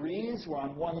graduate degrees were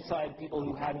on one side. People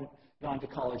who hadn't gone to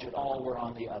college at all were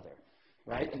on the other,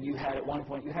 right? And you had, at one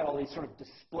point, you had all these sort of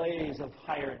displays of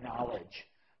higher knowledge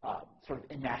sort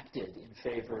of enacted in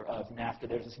favor of NAFTA.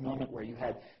 There's this moment where you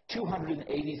had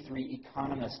 283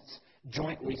 economists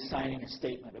jointly signing a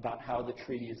statement about how the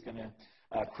treaty is going to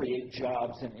create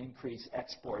jobs and increase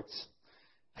exports.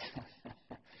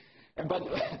 And by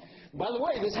the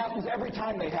way, this happens every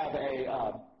time they have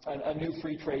a new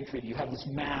free trade treaty. You have this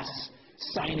mass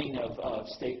signing of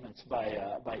statements by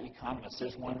economists.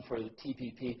 There's one for the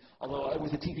TPP, although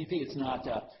with the TPP it's not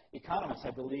economists.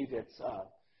 I believe it's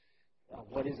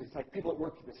what is it? It's like people that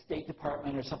work for the State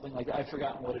Department or something like that. I've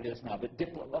forgotten what it is now, but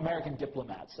American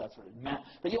diplomats, that's what it is.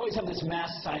 But you always have this mass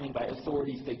signing by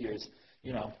authority figures,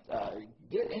 you know,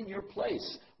 get in your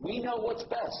place. We know what's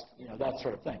best, you know, that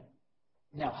sort of thing.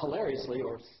 Now, hilariously,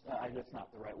 or that's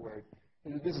not the right word,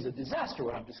 this is a disaster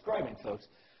what I'm describing, folks,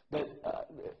 but,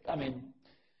 I mean,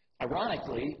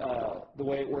 ironically, the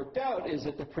way it worked out is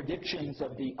that the predictions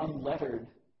of the unlettered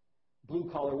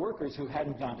blue-collar workers who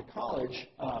hadn't gone to college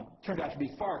turned out to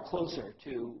be far closer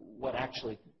to what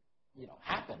actually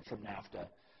happened from NAFTA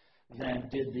than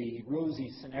did the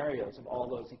rosy scenarios of all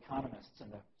those economists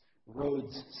and the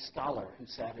Rhodes Scholar who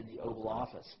sat in the Oval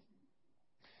Office.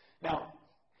 Now,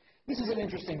 this is an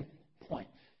interesting point.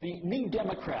 The New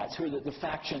Democrats, who are the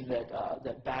faction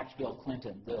that backed Bill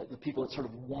Clinton, the people that sort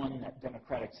of won that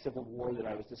Democratic Civil War that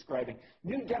I was describing,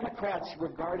 New Democrats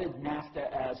regarded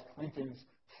NAFTA as Clinton's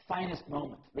finest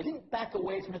moment. They didn't back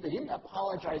away from it. They didn't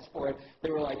apologize for it.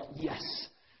 They were like, yes,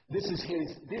 this is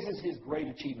his great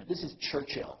achievement. This is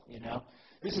Churchill,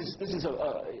 This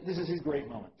is his great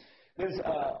moment. There's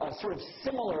a sort of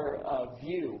similar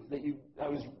view that I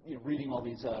was reading all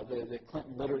these the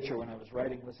Clinton literature when I was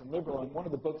writing Listen Liberal, and one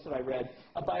of the books that I read,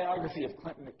 a biography of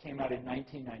Clinton that came out in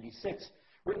 1996,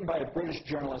 written by a British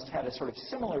journalist, had a sort of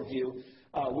similar view,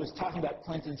 was talking about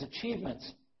Clinton's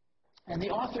achievements. And the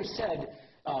author said,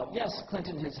 yes,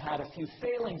 Clinton has had a few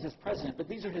failings as president, but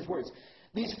these are his words.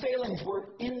 These failings were,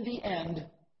 in the end,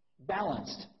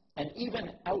 balanced and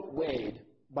even outweighed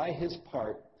by his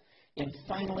part in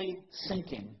finally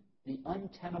sinking the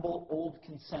untenable old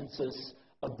consensus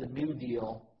of the New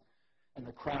Deal and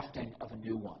the crafting of a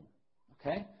new one.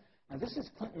 Okay? Now, this is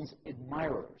Clinton's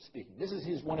admirer speaking. This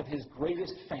is one of his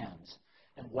greatest fans.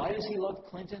 And why does he love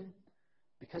Clinton?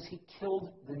 Because he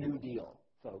killed the New Deal,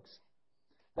 folks.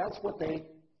 That's what they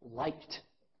liked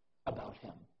about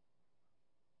him.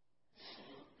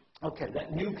 Okay,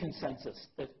 that new consensus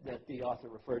that the author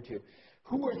referred to.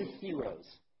 Who are the heroes?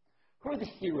 Who are the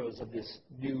heroes of this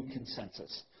new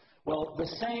consensus? Well, the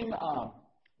same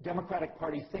Democratic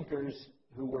Party thinkers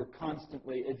who were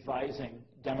constantly advising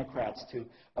Democrats to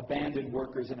abandon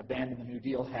workers and abandon the New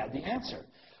Deal had the answer.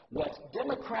 What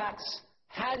Democrats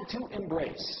had to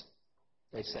embrace,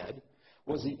 they said,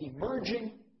 was the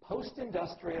emerging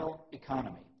post-industrial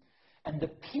economy. And the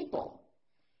people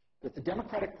that the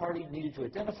Democratic Party needed to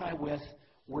identify with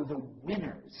were the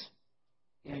winners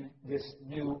in this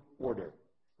new order.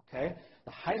 Okay?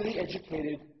 The highly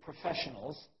educated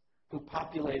professionals who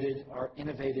populated our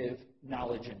innovative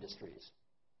knowledge industries.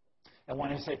 And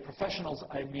when I say professionals,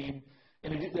 I mean,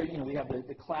 we have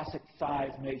the classic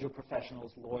 5 major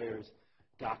professionals: lawyers,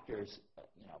 doctors,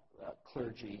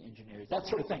 clergy, engineers, that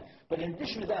sort of thing. But in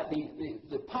addition to that,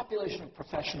 the population of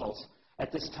professionals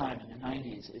at this time in the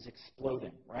 90s is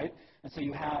exploding, right? And so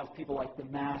you have people like the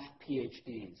math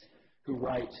PhDs who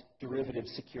write derivative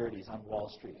securities on Wall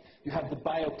Street. You have the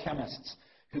biochemists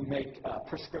who make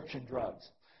prescription drugs.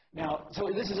 Now,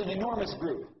 so this is an enormous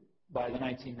group by the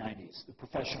 1990s, the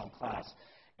professional class.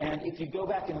 And if you go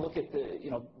back and look at the,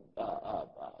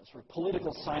 sort of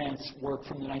political science work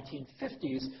from the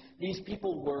 1950s, these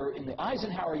people were, in the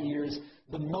Eisenhower years,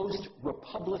 the most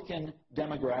Republican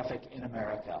demographic in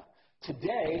America.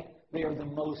 Today, they are the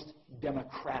most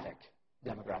Democratic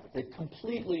demographic. They've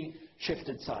completely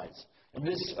shifted sides. And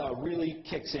this really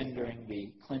kicks in during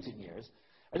the Clinton years.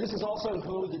 And this is also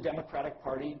who the Democratic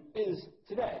Party is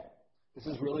today. This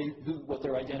is really what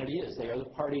their identity is. They are the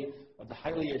party of the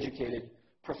highly educated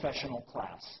professional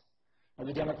class. Now,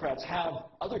 the Democrats have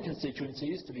other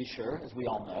constituencies, to be sure, as we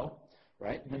all know,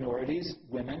 right? Minorities,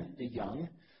 women, the young.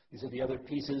 These are the other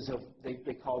pieces of, they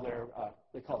call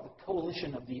it the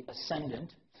coalition of the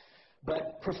ascendant.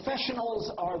 But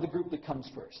professionals are the group that comes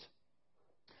first.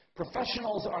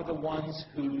 Professionals are the ones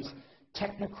whose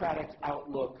technocratic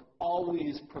outlook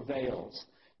always prevails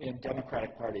in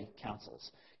Democratic Party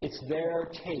councils. It's their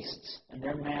tastes and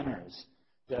their manners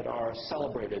that are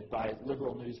celebrated by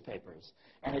liberal newspapers.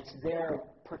 And it's their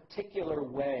particular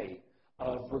way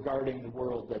of regarding the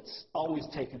world that's always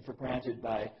taken for granted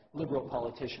by liberal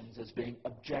politicians as being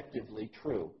objectively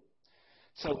true.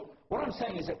 So what I'm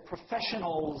saying is that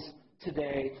professionals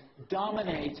today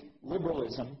dominate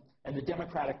liberalism and the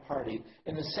Democratic Party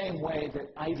in the same way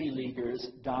that Ivy Leaguers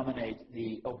dominate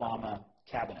the Obama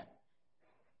cabinet.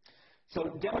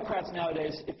 So Democrats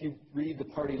nowadays, if you read the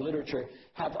party literature,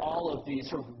 have all of these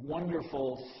sort of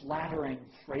wonderful, flattering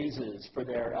phrases for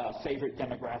their favorite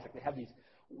demographic. They have these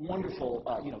wonderful,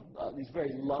 these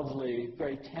very lovely,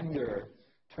 very tender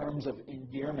terms of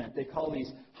endearment. They call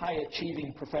these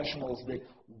high-achieving professionals the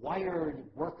wired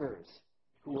workers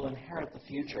who will inherit the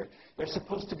future. They're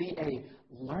supposed to be a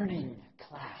learning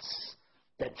class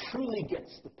that truly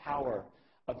gets the power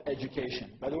of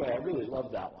education. By the way, I really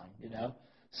love that one,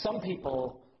 Some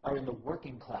people are in the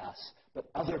working class, but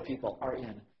other people are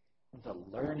in the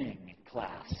learning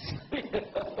class.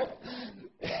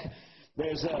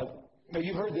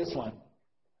 You've heard this one.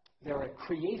 They're a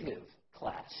creative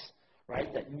class,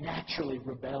 right, that naturally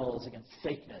rebels against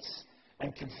fakeness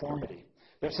and conformity.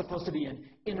 They're supposed to be an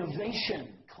innovation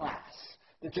class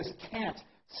that just can't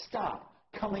stop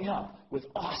coming up with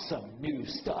awesome new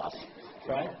stuff,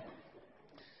 right?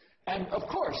 And, of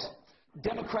course,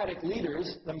 Democratic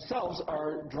leaders themselves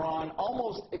are drawn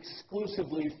almost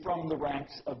exclusively from the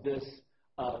ranks of this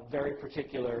very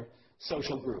particular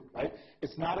social group, right?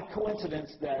 It's not a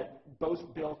coincidence that both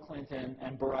Bill Clinton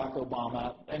and Barack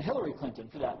Obama, and Hillary Clinton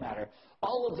for that matter,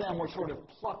 all of them were sort of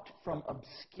plucked from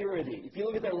obscurity. If you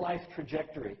look at their life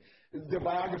trajectory, their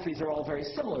biographies are all very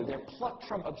similar. They're plucked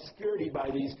from obscurity by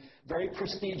these very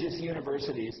prestigious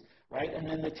universities, right? And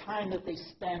then the time that they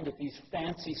spend at these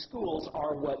fancy schools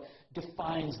are what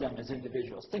defines them as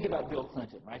individuals. Think about Bill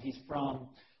Clinton, right? He's from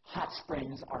Hot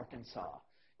Springs, Arkansas,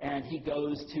 and he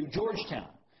goes to Georgetown.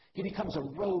 He becomes a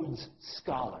Rhodes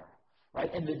Scholar, right?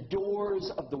 And the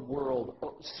doors of the world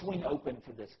swing open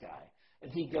for this guy.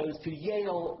 And he goes to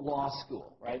Yale Law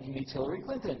School, right? He meets Hillary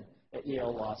Clinton at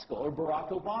Yale Law School, or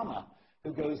Barack Obama,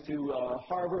 who goes to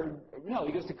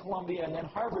he goes to Columbia and then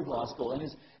Harvard Law School, and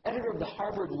is editor of the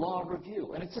Harvard Law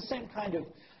Review. And it's the same kind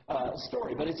of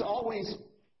story, but it's always,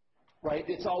 right,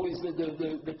 it's always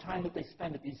the time that they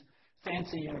spend at these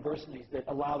fancy universities that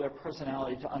allow their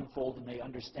personality to unfold, and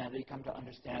they come to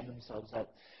understand themselves.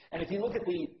 And if you look at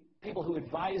the people who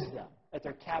advise them at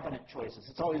their cabinet choices,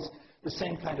 it's always the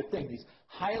same kind of thing. These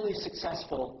highly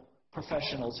successful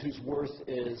professionals whose worth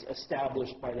is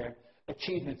established by their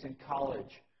achievements in college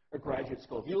or graduate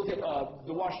school. If you look at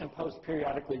the Washington Post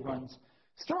periodically runs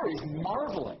stories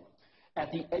marveling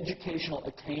at the educational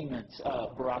attainments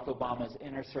of Barack Obama's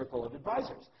inner circle of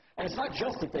advisors. And it's not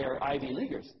just that they are Ivy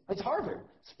Leaguers. It's Harvard,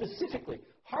 specifically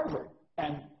Harvard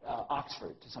and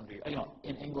Oxford to some degree.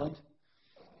 In England,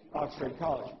 Oxford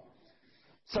College.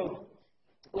 So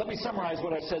let me summarize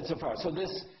what I've said so far. So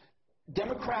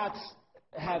Democrats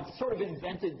have sort of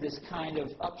invented this kind of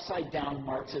upside-down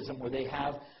Marxism where they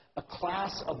have a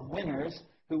class of winners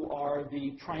who are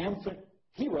the triumphant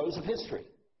heroes of history,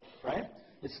 right?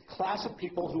 This class of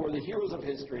people who are the heroes of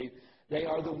history, they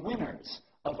are the winners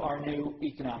of our new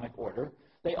economic order.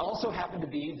 They also happen to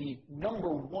be the number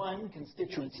one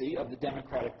constituency of the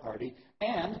Democratic Party,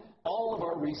 and all of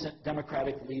our recent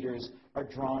Democratic leaders are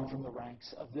drawn from the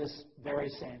ranks of this very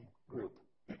same group.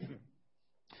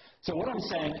 So what I'm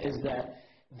saying is that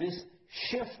this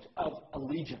shift of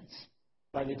allegiance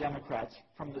by the Democrats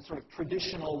from the sort of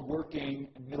traditional working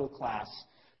and middle class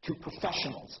to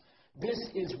professionals, this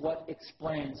is what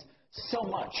explains so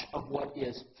much of what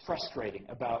is frustrating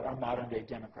about our modern-day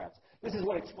Democrats. This is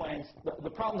what explains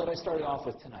the problem that I started off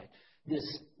with tonight,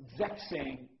 this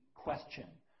vexing question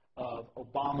of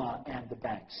Obama and the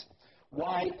banks.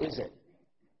 Why is it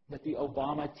that the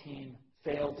Obama team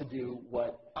failed to do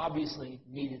what obviously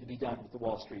needed to be done with the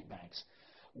Wall Street banks?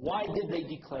 Why did they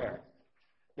declare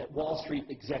that Wall Street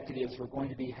executives were going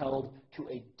to be held to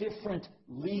a different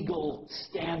legal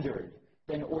standard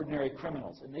than ordinary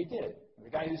criminals? And they did. The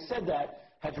guy who said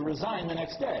that had to resign the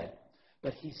next day,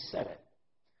 but he said it.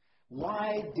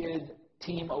 Why did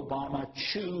Team Obama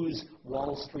choose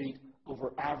Wall Street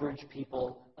over average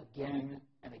people again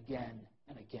and again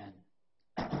and again?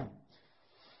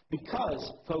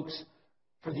 Because, folks,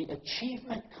 for the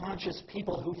achievement-conscious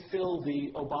people who fill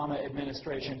the Obama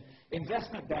administration,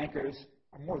 investment bankers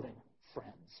are more than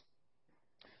friends.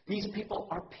 These people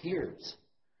are peers.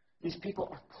 These people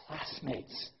are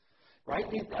classmates, right?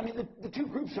 I mean, the two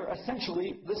groups are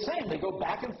essentially the same. They go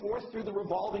back and forth through the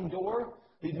revolving door.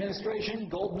 The administration,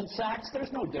 Goldman Sachs,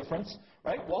 there's no difference,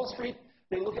 right? Wall Street,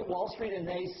 they look at Wall Street and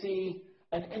they see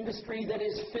an industry that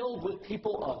is filled with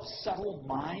people of subtle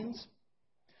minds,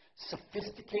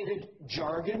 sophisticated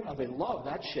jargon. Oh, they love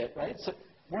that shit, right? So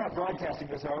we're not broadcasting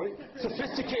this, are we?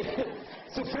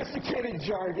 Sophisticated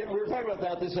jargon. We were talking about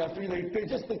that this afternoon. They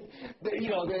just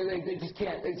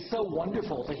can't. It's so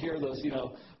wonderful to hear those,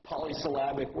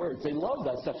 polysyllabic words. They love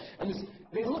that stuff. And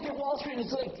they look at Wall Street and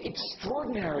it's like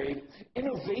extraordinary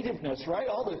innovativeness, right?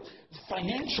 All the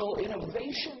financial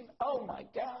innovation. Oh, my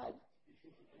God.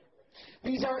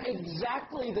 These are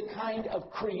exactly the kind of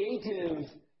creative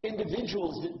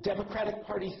individuals that Democratic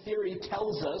Party theory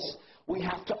tells us we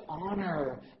have to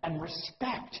honor and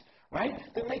respect, right?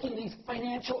 They're making these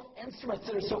financial instruments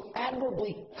that are so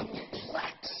admirably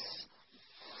complex.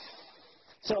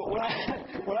 So when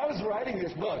I was writing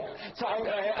this book,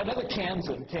 another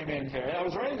Kansan came in here, and I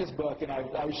was writing this book, and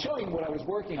I was showing him what I was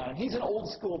working on. He's an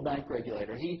old-school bank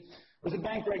regulator. He was a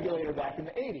bank regulator back in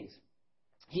the 80s.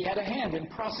 He had a hand in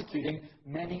prosecuting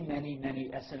many, many, many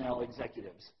SNL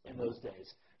executives in those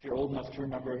days, if you're old enough to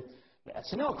remember the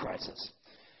SNL crisis.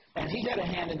 And he had a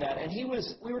hand in that, and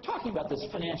we were talking about this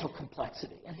financial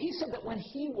complexity, and he said that when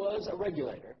he was a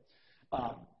regulator,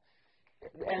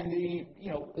 and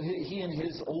he and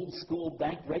his old school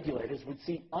bank regulators would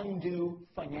see undue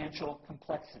financial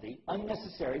complexity,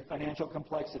 unnecessary financial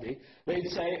complexity, they'd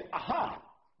say, aha,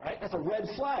 right? That's a red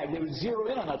flag. They would zero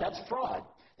in on that. That's fraud.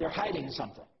 They're hiding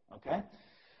something, okay?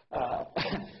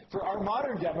 For our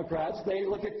modern Democrats, they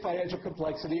look at financial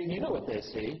complexity, and you know what they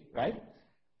see, right?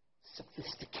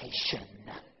 Sophistication,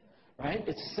 right?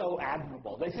 It's so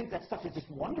admirable. They think that stuff is just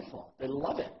wonderful. They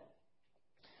love it,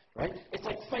 right? It's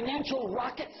like financial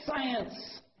rocket science,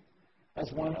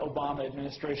 as one Obama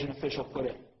administration official put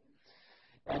it.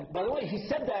 And by the way, he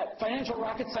said that, financial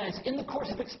rocket science, in the course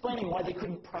of explaining why they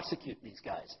couldn't prosecute these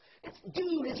guys.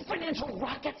 Dude, it's financial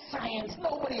rocket science.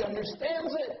 Nobody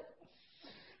understands it.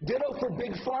 Ditto for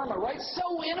Big Pharma, right?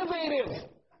 So innovative.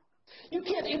 You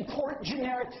can't import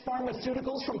generic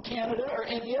pharmaceuticals from Canada or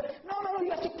India. No,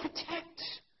 you have to protect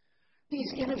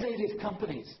these innovative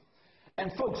companies.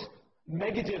 And folks,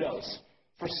 mega dittos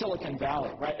for Silicon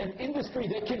Valley, right? An industry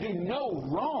that can do no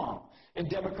wrong in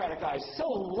Democratic eyes. So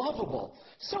lovable,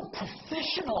 so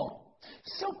professional,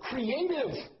 so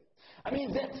creative. I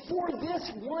mean, that for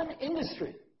this one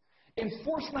industry,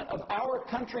 enforcement of our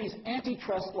country's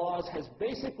antitrust laws has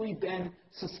basically been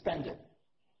suspended.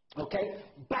 Okay?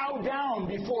 Bow down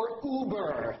before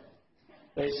Uber,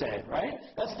 they say, right?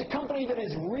 That's the company that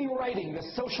is rewriting the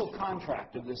social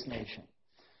contract of this nation.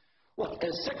 Look,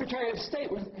 as Secretary of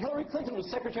State, when Hillary Clinton was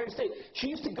Secretary of State, she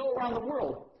used to go around the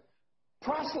world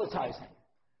proselytizing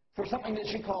for something that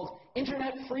she called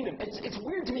internet freedom. It's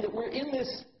weird to me that we're in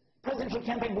this presidential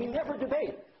campaign. We never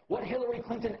debate what Hillary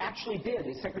Clinton actually did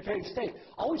as Secretary of State.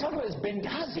 All we talk about is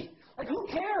Benghazi. Like, who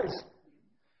cares?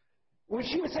 When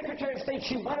she was Secretary of State,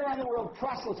 she went around the world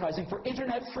proselytizing for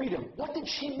internet freedom. What did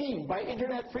she mean by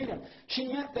internet freedom? She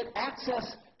meant that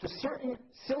access to certain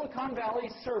Silicon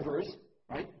Valley servers,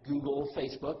 right, Google,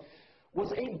 Facebook,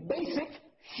 was a basic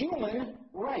human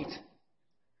right.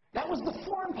 That was the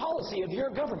foreign policy of your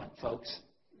government, folks.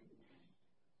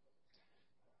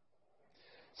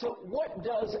 So what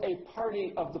does a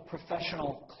party of the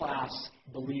professional class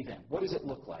believe in? What does it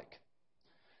look like?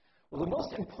 Well, the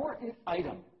most important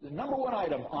item, the number one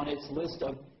item on its list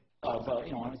on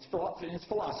its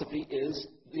philosophy is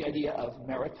the idea of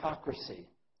meritocracy.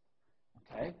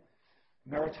 Okay?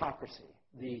 Meritocracy.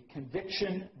 The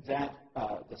conviction that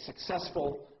the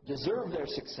successful deserve their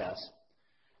success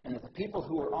and that the people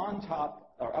who are on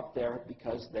top are up there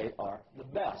because they are the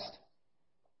best.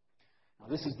 Now,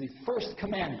 this is the first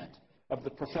commandment of the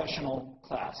professional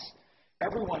class.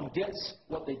 Everyone gets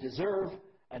what they deserve,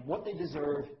 and what they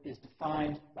deserve is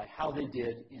defined by how they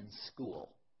did in school.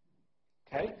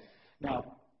 Okay?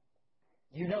 Now,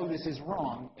 you know this is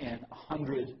wrong in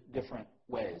 100 different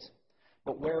ways.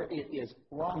 But where it is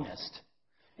wrongest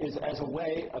is as a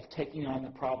way of taking on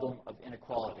the problem of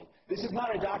inequality. This is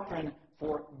not a doctrine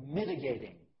for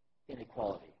mitigating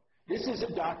inequality. This is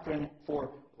a doctrine for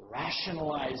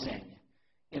rationalizing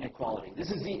inequality.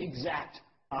 This is the exact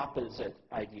opposite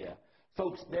idea.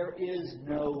 Folks, there is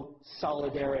no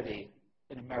solidarity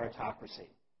in a meritocracy.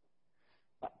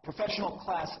 Professional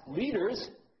class leaders,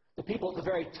 the people at the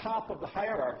very top of the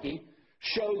hierarchy,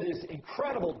 show this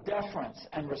incredible deference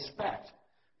and respect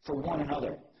for one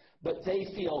another. But they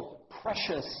feel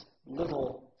precious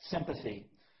little sympathy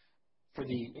for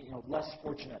the less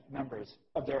fortunate members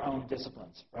of their own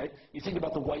disciplines, right? You think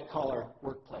about the white-collar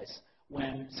workplace.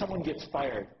 When someone gets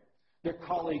fired, their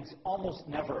colleagues almost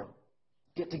never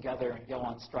get together and go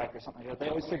on strike or something like that. They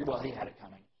always figure, well, he had it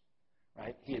coming,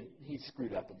 right? He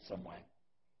screwed up in some way.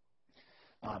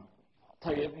 I'll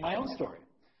tell you my own story.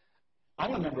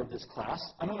 I'm a member of this class.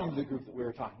 I'm a member of the group that we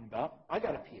were talking about. I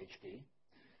got a PhD.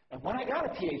 And when I got a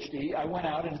PhD, I went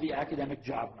out into the academic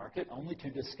job market only to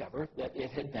discover that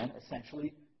it had been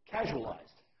essentially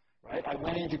casualized, right? I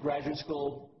went into graduate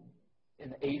school in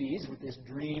the 80s with this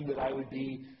dream that I would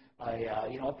be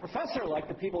a professor like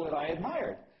the people that I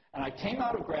admired. And I came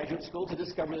out of graduate school to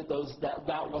discover that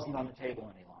that wasn't on the table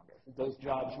any longer. Those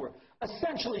jobs were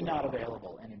essentially not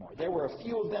available anymore. There were a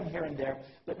few of them here and there,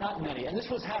 but not many. And this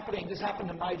happened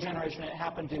to my generation. It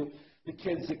happened to the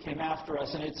kids that came after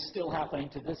us, and it's still happening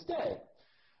to this day,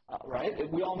 right?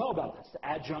 We all know about this, the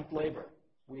adjunct labor.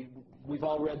 We've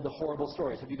all read the horrible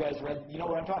stories. Have you guys read? You know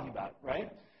what I'm talking about,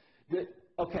 right?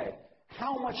 Okay.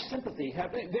 How much sympathy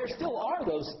there still are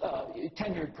those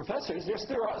tenured professors. There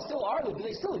still are them.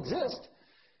 They still exist.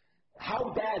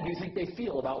 how bad do you think they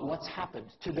feel about what's happened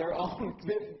to their own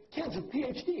kids with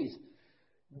PhDs?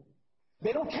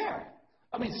 They don't care.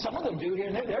 I mean, some of them do here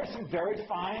and there. There are some very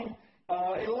fine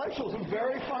intellectuals, some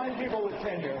very fine people with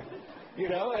tenure, you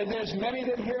know, and there's many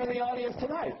of them here in the audience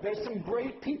tonight. There's some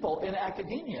great people in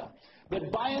academia.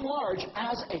 But by and large,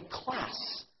 as a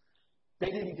class, they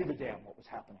didn't give a damn what was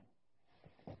happening.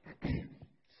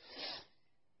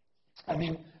 I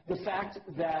mean, the fact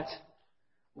that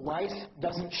life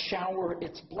doesn't shower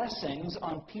its blessings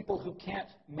on people who can't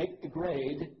make the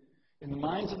grade in the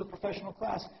minds of the professional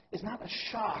class is not a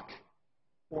shock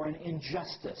or an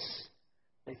injustice.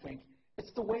 They think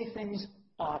it's the way things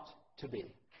ought to be.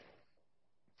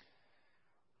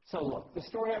 So look, the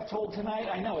story I've told tonight,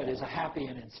 I know it is a happy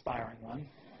and inspiring one.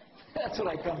 That's what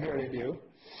I come here to do.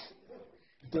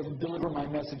 Deliver my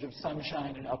message of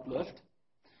sunshine and uplift.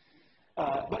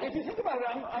 But if you think about it,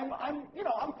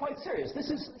 I'm quite serious.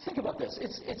 Think about this.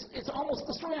 It's almost,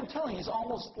 the story I'm telling is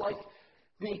almost like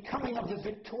the coming of the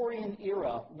Victorian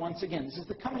era once again. This is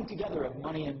the coming together of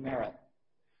money and merit,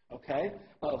 okay?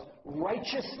 Of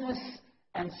righteousness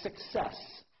and success,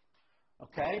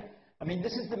 okay? I mean,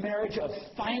 this is the marriage of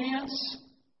finance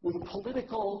with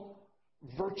political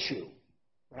virtue,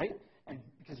 right? And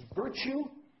because virtue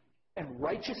and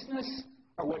righteousness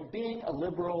are what being a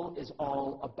liberal is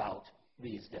all about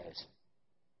these days.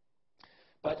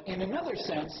 But in another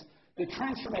sense, the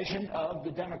transformation of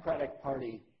the Democratic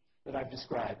Party that I've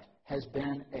described has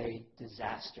been a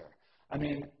disaster. I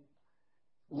mean,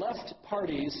 left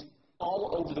parties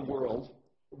all over the world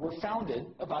were founded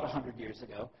about 100 years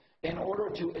ago in order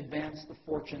to advance the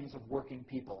fortunes of working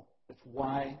people. That's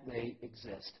why they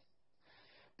exist.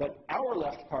 But our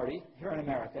left party here in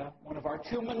America, one of our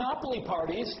two monopoly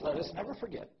parties, let us never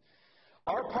forget,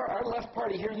 our left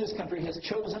party here in this country has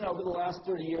chosen over the last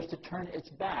 30 years to turn its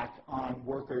back on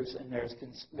workers and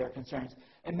their concerns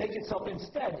and make itself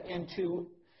instead into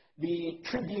the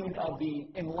tribune of the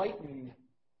enlightened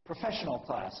professional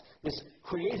class, this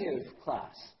creative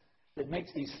class that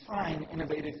makes these fine,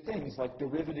 innovative things like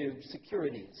derivative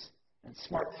securities and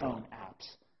smartphone apps.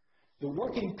 The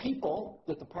working people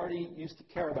that the party used to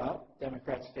care about,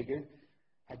 Democrats figured,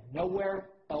 had nowhere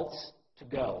else to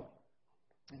go,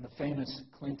 in the famous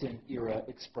Clinton-era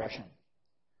expression.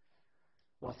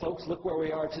 Well, folks, look where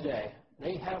we are today.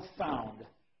 They have found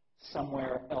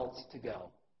somewhere else to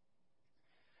go.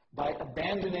 By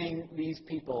abandoning these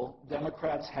people,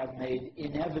 Democrats have made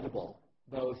inevitable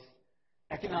both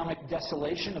economic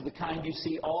desolation of the kind you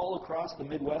see all across the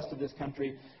Midwest of this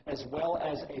country, as well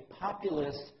as a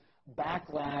populist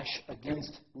backlash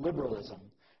against liberalism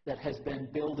that has been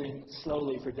building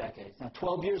slowly for decades. Now,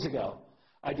 12 years ago,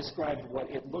 I described what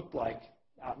it looked like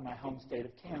out in my home state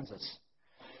of Kansas.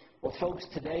 Well, folks,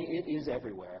 today it is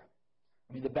everywhere.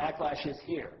 I mean, the backlash is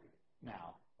here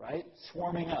now, right?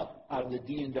 Swarming up out of the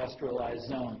deindustrialized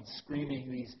zones, screaming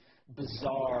these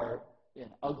bizarre and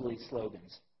ugly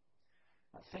slogans.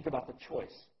 Now, think about the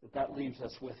choice that leaves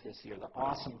us with this year, the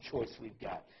awesome choice we've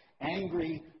got.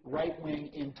 Angry, right-wing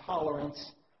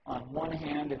intolerance on one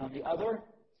hand, and on the other,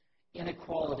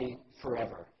 inequality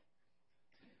forever.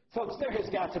 Folks, there has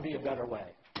got to be a better way.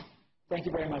 Thank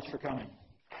you very much for coming.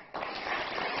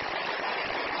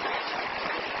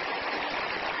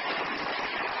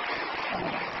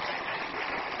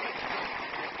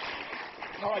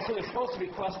 All right, so there's supposed to be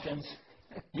questions.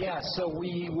 Yeah, so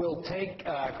we will take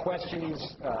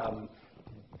questions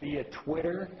via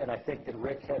Twitter, and I think that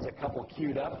Rick has a couple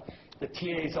queued up. The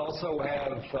TAs also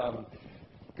have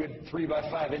good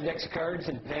 3x5 index cards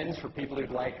and pens for people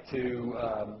who'd like to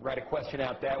write a question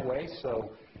out that way.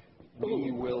 So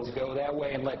we will go that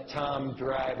way and let Tom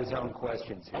drive his own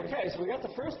questions here. Okay, so we got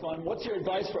the first one. What's your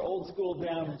advice for old school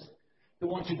Dems who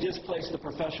want to displace the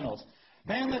professionals?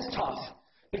 Man, that's tough.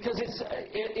 Because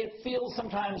it feels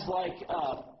sometimes like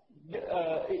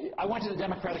I went to the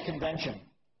Democratic Convention,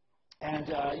 and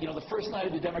the first night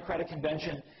of the Democratic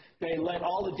Convention, they let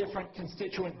all the different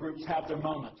constituent groups have their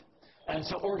moment. And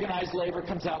so organized labor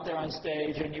comes out there on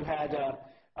stage, and you had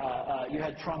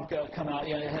Trump come out,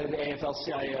 head of the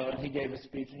AFL-CIO, and he gave a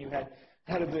speech, and you had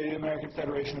head of the American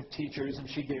Federation of Teachers, and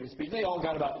she gave a speech. They all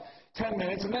got about 10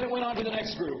 minutes, and then it went on to the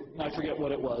next group, and I forget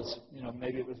what it was.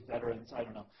 Maybe it was veterans, I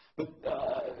don't know. But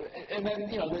and then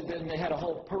then they had a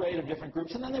whole parade of different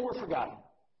groups, and then they were forgotten,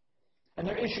 and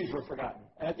their issues were forgotten.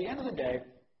 And at the end of the day,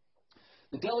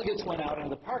 the delegates went out into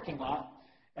the parking lot,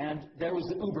 and there was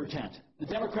the Uber tent. The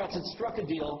Democrats had struck a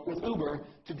deal with Uber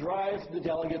to drive the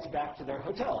delegates back to their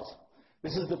hotels.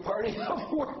 This is the party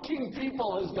of working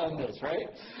people has done this, right?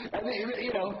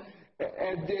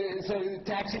 And so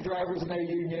taxi drivers and their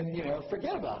union,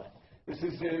 forget about it. This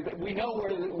is we know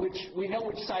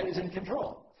which side is in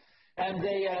control. And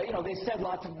they said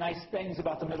lots of nice things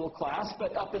about the middle class,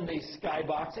 but up in the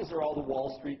skyboxes are all the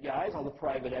Wall Street guys, all the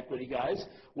private equity guys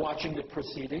watching the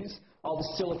proceedings, all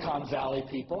the Silicon Valley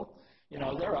people.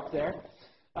 They're up there.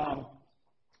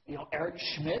 Eric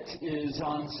Schmidt is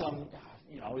on some,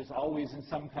 is always in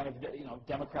some kind of,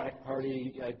 Democratic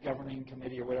Party governing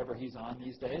committee or whatever he's on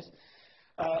these days.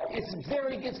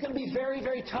 It's going to be very,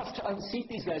 very tough to unseat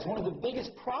these guys. One of the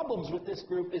biggest problems with this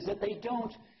group is that they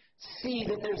don't see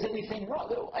that there's anything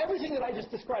wrong. Everything that I just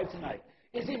described tonight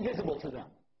is invisible to them.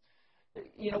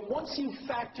 Once you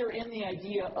factor in the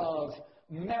idea of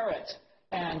merit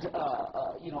and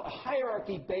a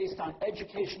hierarchy based on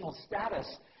educational status,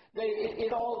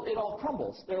 it all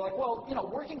crumbles. They're like, well,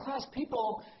 working class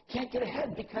people can't get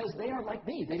ahead because they aren't like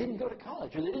me. They didn't go to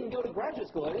college, or they didn't go to graduate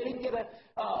school, or they didn't get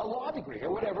a law degree,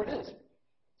 or whatever it is.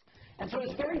 And so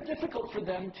it's very difficult for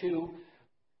them to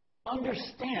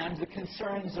understand the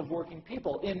concerns of working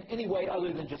people in any way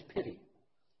other than just pity.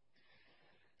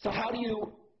 So how do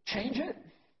you change it?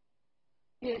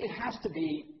 It has to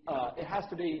be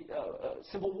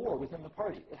civil war within the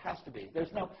party. It has to be. They're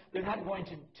not going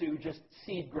to just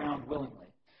cede ground willingly.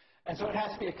 And so it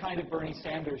has to be a kind of Bernie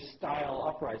Sanders style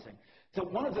uprising. So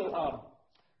one of the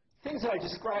things that I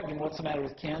described in What's the Matter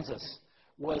with Kansas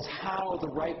was how the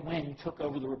right wing took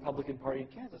over the Republican Party in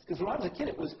Kansas. Because when I was a kid,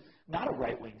 it was not a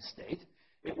right-wing state.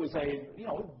 It was a,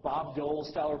 Bob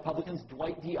Dole-style Republicans,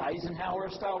 Dwight D.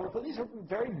 Eisenhower-style Republicans. These are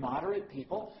very moderate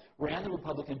people, ran the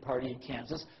Republican Party in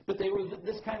Kansas, but they were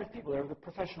this kind of people. They were the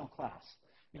professional class.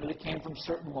 They came from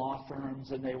certain law firms,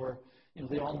 and they were,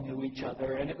 they all knew each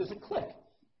other, and it was a clique.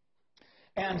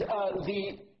 And it's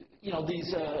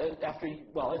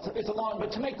a long,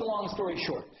 but to make the long story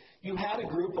short, you had a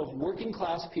group of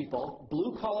working-class people,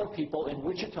 blue-collar people in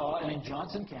Wichita and in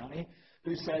Johnson County,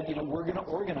 who said, we're going to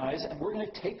organize and we're going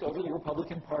to take over the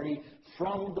Republican Party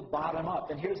from the bottom up.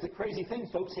 And here's the crazy thing,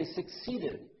 folks, they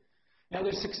succeeded. Now,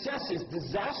 their success is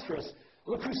disastrous.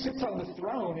 Look who sits on the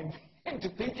throne in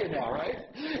Topeka now, right?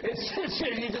 It's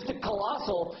just a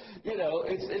colossal,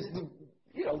 it's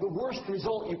the worst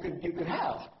result you could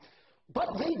have.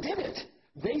 But they did it.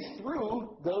 They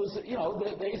threw those,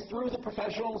 they threw the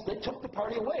professionals, they took the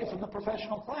party away from the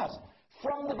professional class,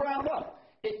 from the ground up.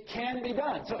 It can be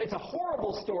done. So it's a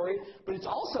horrible story, but it's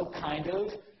also kind of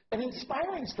an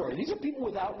inspiring story. These are people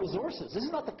without resources. This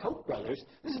is not the Koch brothers.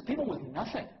 This is people with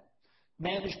nothing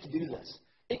managed to do this.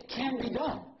 It can be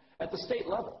done at the state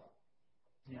level.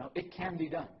 It can be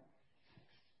done.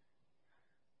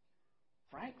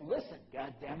 Frank, listen,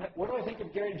 goddammit. What do I think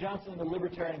of Gary Johnson and the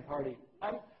Libertarian Party?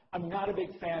 I'm not a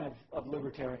big fan of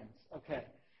libertarians. Okay.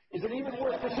 Is it even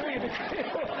worth pursuing a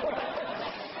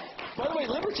By the way,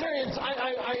 libertarians,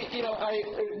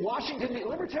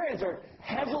 libertarians are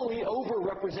heavily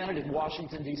overrepresented in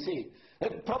Washington, D.C.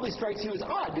 That probably strikes you as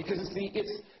odd because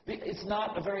it's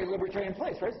not a very libertarian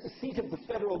place, right? It's the seat of the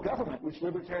federal government, which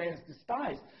libertarians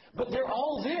despise. But they're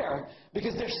all there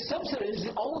because they're subsidized.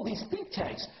 All of these think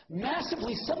tanks,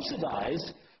 massively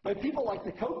subsidized by people like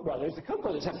the Koch brothers. The Koch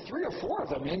brothers have 3 or 4 of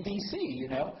them in D.C.,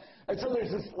 And so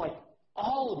there's this,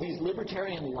 all of these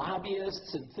libertarian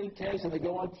lobbyists and think tanks, and they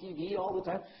go on TV all the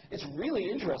time. It's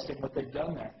really interesting what they've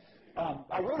done there.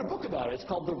 I wrote a book about it. It's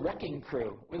called The Wrecking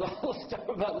Crew, with all the stuff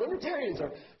about libertarians.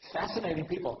 Are fascinating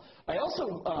people. I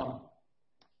also,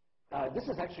 this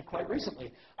is actually quite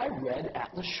recently, I read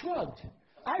Atlas Shrugged.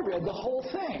 I read the whole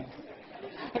thing.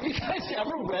 Have you guys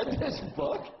ever read this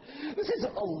book? This is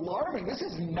alarming. This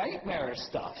is nightmare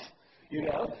stuff,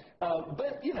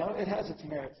 But, it has its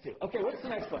merits, too. Okay, what's the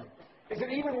next one? Is it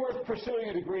even worth pursuing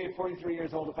a degree at 43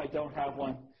 years old if I don't have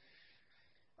one?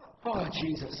 Oh,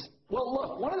 Jesus. Well,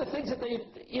 look, one of the things that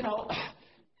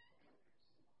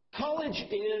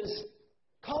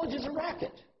college is a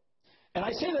racket. And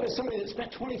I say that as somebody that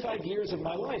spent 25 years of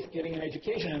my life getting an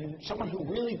education, and someone who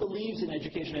really believes in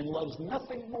education and loves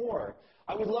nothing more.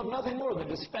 I would love nothing more than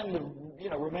to spend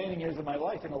the remaining years of my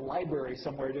life in a library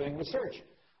somewhere doing research.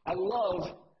 I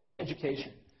love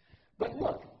education. But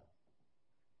look,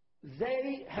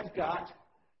 they have got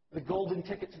the golden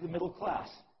ticket to the middle class.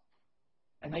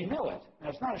 And they know it. Now,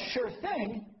 it's not a sure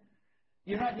thing.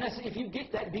 You're not necessarily, if you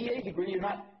get that BA degree, you're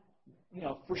not,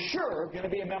 for sure going to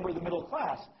be a member of the middle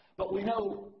class. But we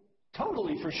know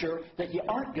totally for sure that you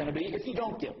aren't going to be if you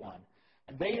don't get one.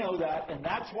 And they know that, and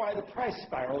that's why the price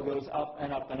spiral goes up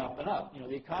and up and up and up.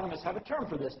 The economists have a term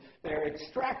for this. They're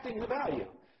extracting the value.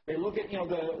 They look at,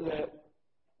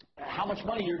 how much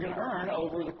money you're going to earn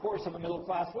over the course of a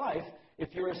middle-class life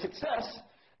if you're a success,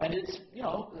 And it's, you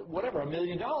know, whatever, $1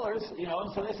 million, you know,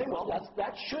 and so they say, well,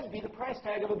 that should be the price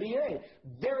tag of a BA.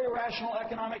 Very rational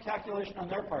economic calculation on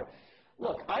their part.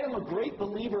 Look, I am a great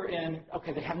believer in,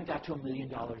 okay, they haven't got to $1 million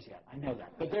yet. I know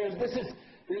that. But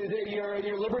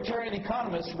your libertarian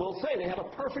economists will say they have a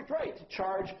perfect right to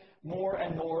charge more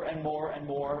and more and more and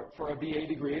more for a BA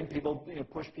degree, and people, you know,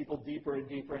 push people deeper and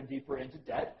deeper and deeper into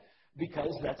debt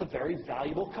because that's a very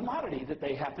valuable commodity that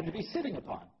they happen to be sitting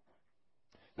upon.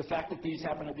 The fact that these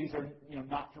are, you know,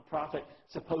 not-for-profit,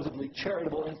 supposedly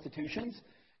charitable institutions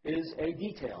is a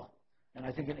detail, and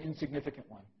I think an insignificant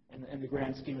one in the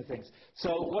grand scheme of things.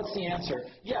 So what's the answer?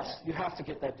 Yes, you have to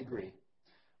get that degree.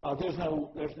 There's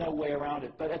no way around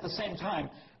it. But at the same time,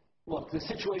 look, the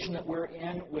situation that we're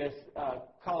in with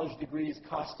college degrees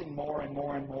costing more and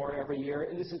more and more every year,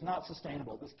 this is not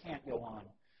sustainable. This can't go on.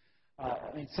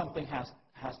 I mean, something has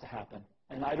to happen.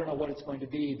 And I don't know what it's going to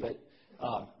be, but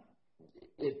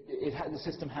the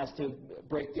system has to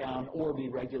break down or be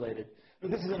regulated.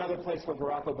 But this is another place where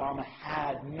Barack Obama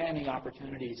had many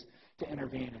opportunities to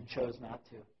intervene and chose not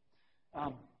to.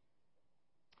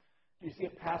 Do you see a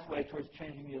pathway towards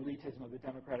changing the elitism of the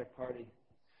Democratic Party?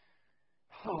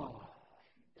 Oh.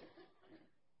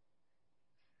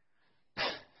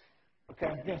 Okay,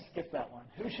 I'm going to skip that one.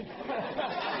 Who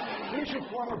should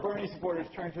former Bernie supporters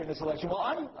turn to in this election? Well,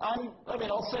 I mean,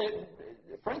 I'll say it,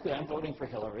 frankly, I'm voting for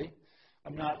Hillary.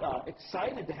 I'm not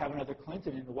excited to have another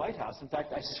Clinton in the White House. In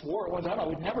fact, I swore at one time I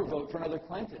would never vote for another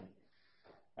Clinton.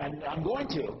 And I'm going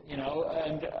to, you know,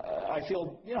 and I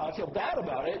feel bad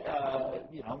about it,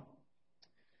 you know.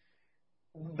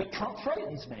 But Trump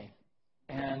frightens me.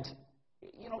 And,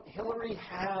 you know, Hillary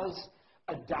has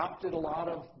adopted a lot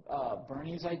of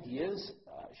Bernie's ideas.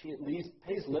 She at least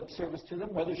pays lip service to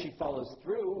them. Whether she follows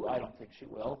through, I don't think she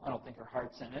will. I don't think her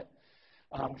heart's in it.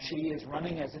 She is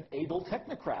running as an able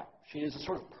technocrat. She is a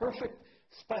sort of perfect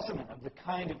specimen of the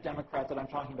kind of Democrat that I'm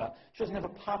talking about. She doesn't have a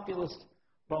populist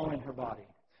bone in her body.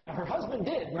 Now, her husband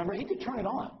did. Remember, he could turn it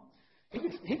on. He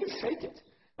could fake it.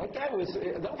 That guy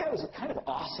was kind of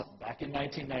awesome back in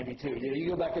 1992. You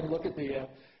go back and look at the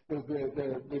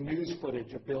news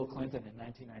footage of Bill Clinton in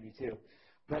 1992.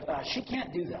 But she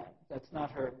can't do that. That's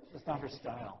not her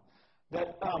style.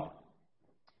 But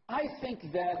I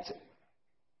think that,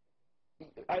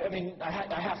 I mean, I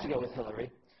have to go with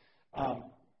Hillary.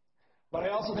 But I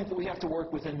also think that we have to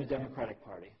work within the Democratic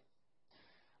Party.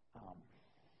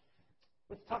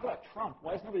 Let's talk about Trump.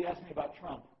 Why has nobody asked me about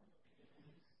Trump?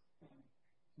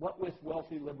 What with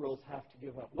wealthy liberals have to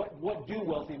give up? What do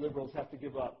wealthy liberals have to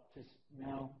give up?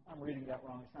 No, I'm reading that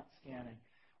wrong. It's not scanning.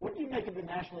 What do you make of the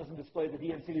nationalism display at the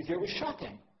DNC this year? It was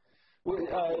shocking.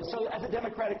 So at the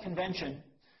Democratic convention,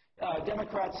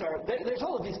 Democrats are, there's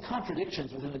all of these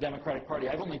contradictions within the Democratic Party.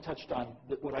 I've only touched on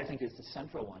what I think is the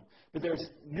central one. But there's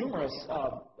numerous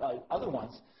other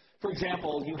ones. For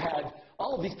example, you had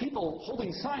all of these people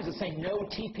holding signs that say no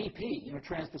TPP, you know,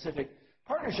 Trans-Pacific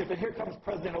Partnership, and here comes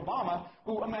President Obama,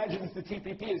 who imagines the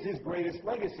TPP is his greatest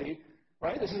legacy,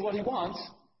 right? This is what he wants.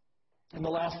 In the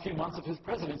last few months of his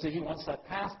presidency, he wants that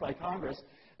passed by Congress,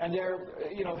 and they're,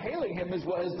 you know, hailing him as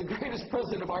the greatest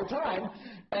president of our time,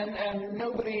 and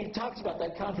nobody talks about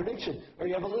that contradiction. Or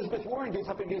you have Elizabeth Warren gets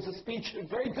up and gives a speech, a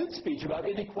very good speech about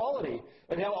inequality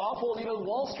and how awful, you know,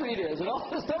 Wall Street is and all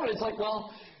this stuff. And it's like,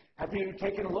 well, have you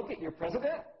taken a look at your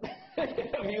president?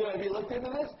 have you looked into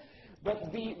this?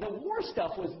 But the war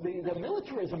stuff was, the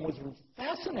militarism was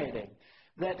fascinating.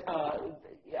 That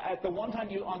at the one time,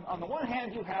 on the one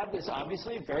hand, you have this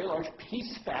obviously very large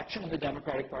peace faction in the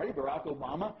Democratic Party. Barack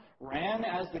Obama ran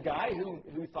as the guy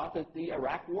who thought that the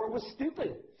Iraq War was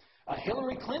stupid.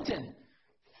 Hillary Clinton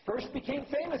first became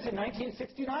famous in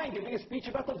 1969, giving a speech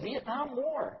about the Vietnam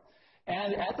War.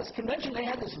 And at this convention, they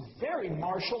had this very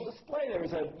martial display. There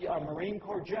was a Marine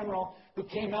Corps general who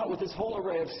came out with this whole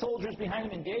array of soldiers behind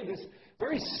him and gave this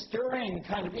very stirring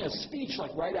kind of, you know, speech,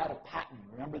 like right out of Patton.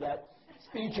 Remember that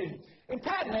speech in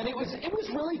Patton? And it was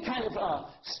really kind of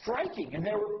striking. And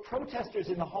there were protesters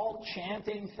in the hall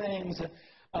chanting things.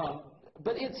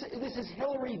 But this is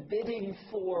Hillary bidding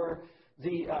for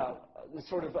the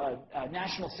sort of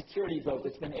national security vote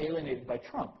that's been alienated by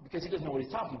Trump because he doesn't know what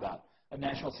he's talking about. Of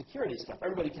national security stuff.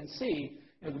 Everybody can see,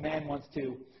 you know, the man wants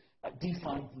to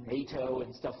defund NATO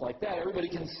and stuff like that. Everybody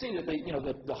can see that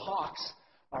the hawks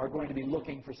are going to be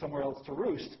looking for somewhere else to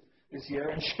roost this year.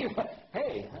 And she,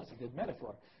 hey, that's a good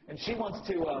metaphor. And she wants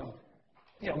to,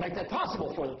 you know, make that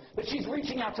possible for them. But she's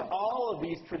reaching out to all of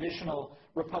these traditional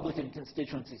Republican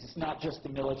constituencies. It's not just the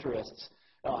militarists.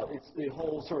 It's the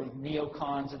whole sort of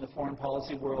neocons in the foreign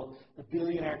policy world, the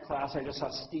billionaire class. I just saw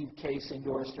Steve Case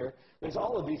endorsed her. There's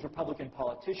all of these Republican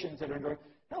politicians that are endorsed.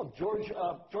 Hell,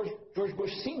 George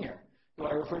Bush Sr., who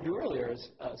I referred to earlier, has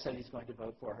said he's going to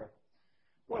vote for her.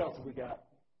 What else have we got?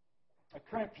 A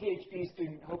current PhD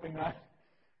student hoping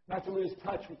not to lose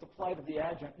touch with the plight of the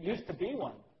adjunct. Used to be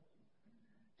one.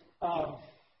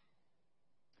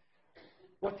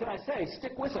 What can I say?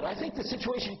 Stick with it. I think the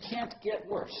situation can't get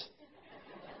worse.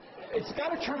 It's got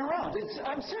to turn around.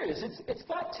 I'm serious. It's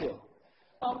got to.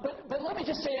 But let me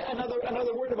just say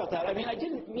another word about that. I mean, I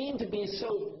didn't mean to be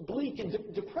so bleak and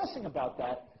depressing about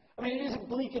that. I mean, it is a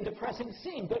bleak and depressing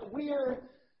scene, but we are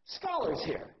scholars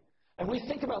here. And we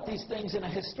think about these things in a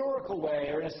historical way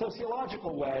or in a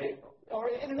sociological way or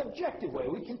in an objective way.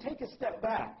 We can take a step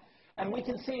back and we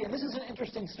can see, and this is an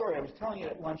interesting story. I was telling you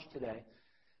at lunch today.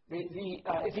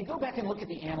 If you go back and look at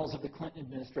the annals of the Clinton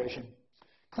administration,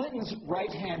 Clinton's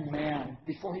right-hand man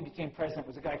before he became president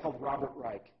was a guy called Robert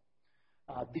Reich.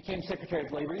 Became Secretary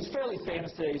of Labor. He's fairly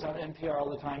famous today. He's on NPR all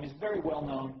the time. He's a very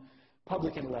well-known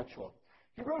public intellectual.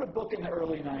 He wrote a book in the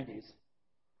early 90s.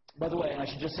 By the way, and I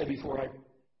should just say before I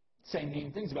say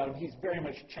mean things about him, he's very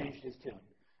much changed his tune.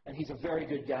 And he's a very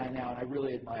good guy now, and I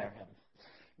really admire him.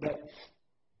 But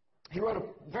he wrote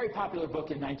a very popular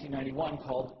book in 1991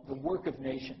 called The Work of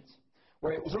Nations,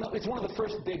 where it's one of the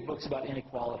first big books about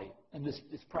inequality. And this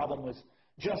problem was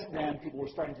just then people were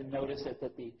starting to notice it,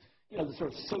 that the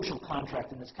sort of social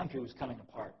contract in this country was coming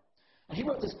apart. And he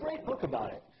wrote this great book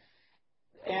about it.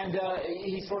 And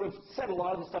he sort of said a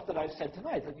lot of the stuff that I've said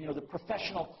tonight, that, the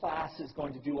professional class is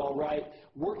going to do all right.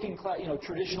 Working class,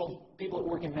 traditional people that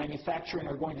work in manufacturing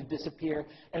are going to disappear.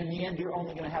 And in the end, you're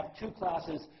only going to have two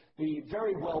classes, the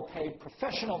very well-paid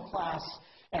professional class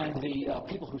and the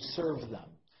people who serve them.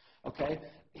 Okay?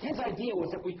 His idea was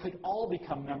that we could all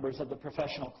become members of the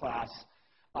professional class.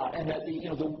 And that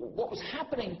what was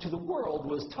happening to the world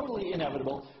was totally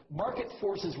inevitable. Market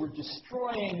forces were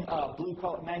destroying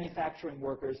blue-collar manufacturing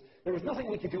workers. There was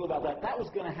nothing we could do about that. That was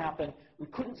going to happen. We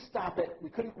couldn't stop it. We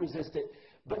couldn't resist it.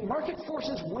 But market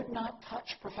forces would not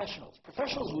touch professionals.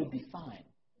 Professionals would be fine.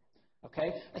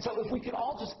 Okay? And so if we could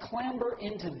all just clamber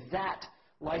into that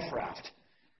life raft,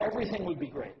 everything would be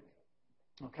great.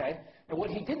 Okay? And what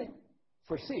he didn't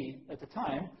foresee at the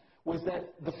time was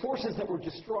that the forces that were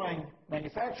destroying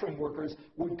manufacturing workers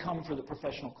would come for the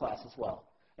professional class as well.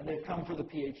 And they've come for the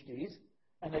PhDs,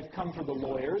 and they've come for the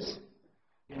lawyers,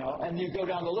 and you go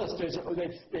down the list.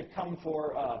 They've come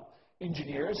for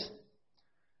engineers,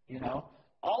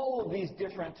 All of these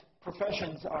different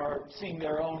professions are seeing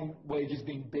their own wages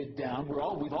being bid down.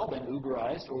 We've all been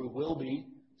Uberized, or we will be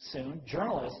soon.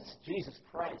 Journalists, Jesus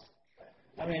Christ.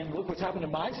 I mean, look what's happened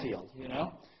in my field,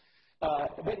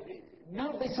 But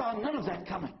they saw none of that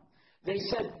coming. They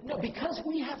said, no, because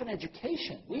we have an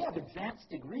education, we have advanced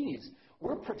degrees,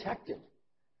 we're protected.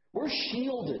 We're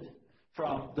shielded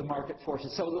from the market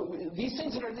forces. So these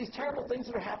terrible things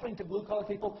that are happening to blue-collar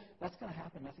people, that's going to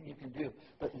happen, nothing you can do.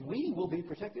 But we will be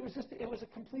protected. It was a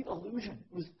complete illusion.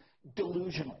 It was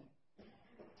delusional.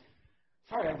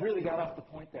 Sorry, I really got off the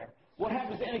point there. What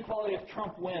happens to inequality if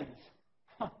Trump wins?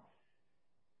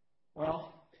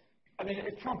 Well, I mean,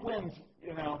 if Trump wins,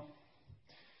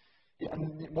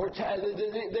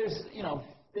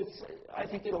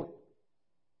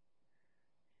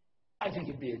 I think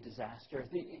it'd be a disaster.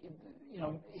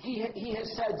 He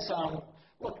has said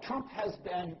look, Trump has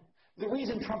been, the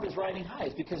reason Trump is riding high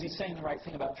is because he's saying the right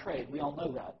thing about trade. We all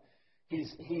know that.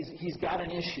 He's got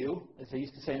an issue, as they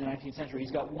used to say in the 19th century,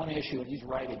 he's got one issue and he's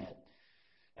riding it.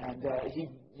 And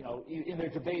in their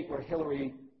debate where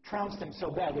Hillary trounced him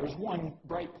so bad, there was one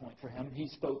bright point for him. He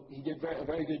did a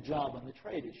very good job on the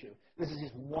trade issue. This is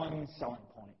his one selling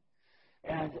point.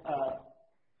 And,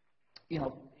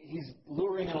 he's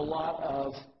luring in a lot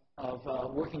of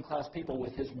working class people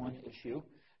with his one issue.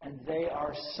 And they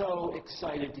are so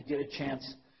excited to get a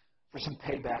chance for some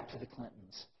payback to the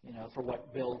Clintons, for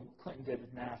what Bill Clinton did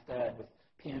with NAFTA and with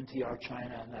PNTR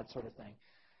China and that sort of thing.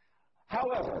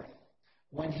 However,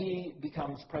 when he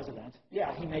becomes president,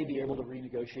 he may be able to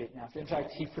renegotiate NAFTA. In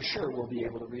fact, he for sure will be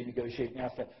able to renegotiate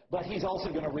NAFTA. But he's also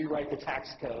going to rewrite the tax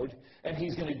code, and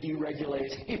he's going to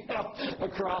deregulate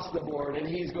across the board, and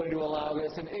he's going to allow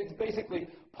this. And it's basically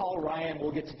Paul Ryan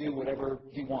will get to do whatever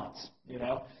he wants,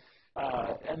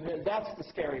 And that's the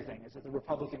scary thing, is that the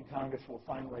Republican Congress will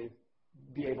finally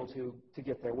be able to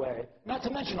get their way. Not to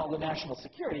mention all the national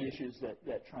security issues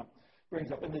that Trump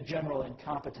brings up and the general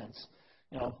incompetence.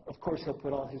 Of course, he'll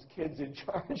put all his kids in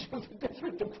charge of the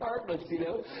different departments,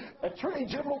 Attorney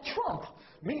General Trump,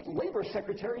 meet Labor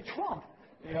Secretary Trump,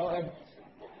 and,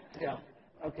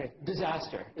 okay,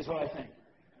 disaster is what I think.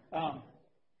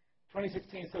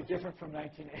 2016 is so different from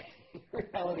 1980.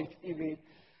 Reality TV,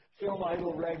 film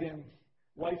idol Reagan,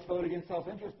 whites vote against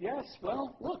self-interest. Yes,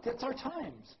 well, look, that's our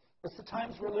times. That's the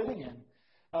times we're living in.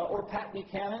 Or Pat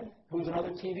Buchanan, who was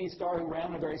another TV star who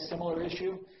ran a very similar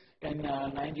issue in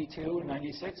 92 and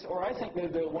 96. Or I think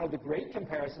one of the great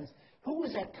comparisons, who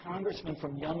was that congressman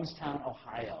from Youngstown,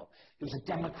 Ohio? He was a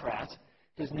Democrat.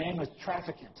 His name was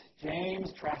Trafficant,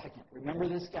 James Trafficant. Remember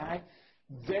this guy?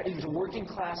 He was a working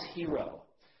class hero.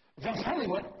 Finally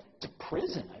went to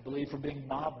prison, I believe, for being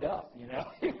mobbed up. You know,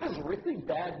 it was really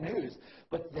bad news.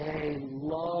 But they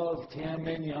loved him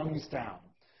in Youngstown.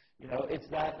 You know,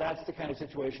 that's the kind of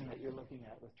situation that you're looking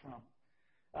at with Trump.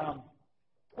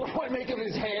 What do I make of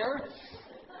his hair?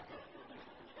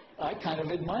 I kind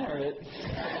of admire it.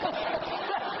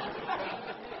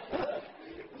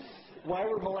 Why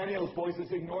were millennials'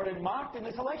 voices ignored and mocked in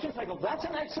this election cycle? That's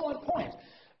an excellent point.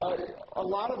 A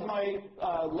lot of my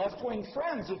left-wing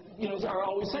friends, are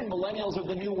always saying millennials are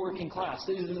the new working class.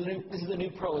 This is the new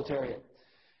proletariat.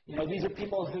 You know, these are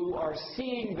people who are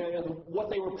seeing what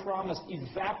they were promised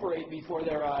evaporate before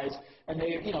their eyes, and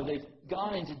they've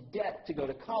gone into debt to go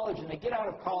to college, and they get out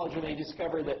of college and they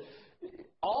discover that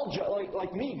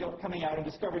like me coming out and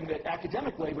discovering that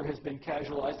academic labor has been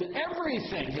casualized, that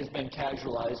everything has been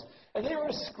casualized, and they are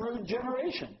a screwed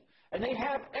generation. And they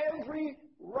have every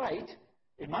right,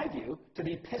 in my view, to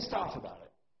be pissed off about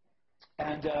it.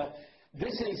 And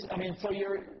so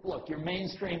your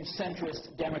mainstream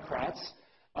centrist Democrats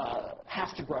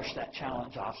have to brush that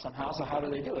challenge off somehow. So how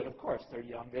do they do it? Of course, they're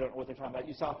young. They don't know what they're talking about.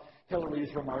 You saw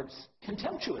Hillary's remarks,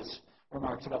 contemptuous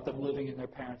remarks about them living in their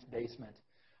parents' basement,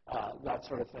 that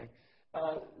sort of thing.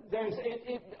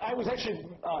 I was actually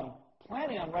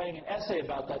planning on writing an essay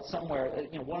about that somewhere,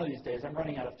 one of these days. I'm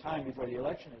running out of time before the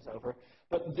election is over.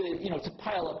 But, to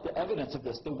pile up the evidence of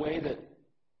this, the way that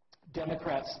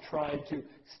Democrats tried to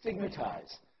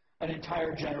stigmatize an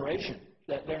entire generation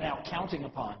that they're now counting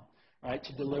upon, right,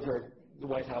 to deliver the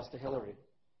White House to Hillary.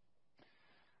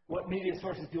 What media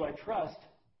sources do I trust?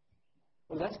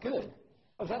 Well, that's good.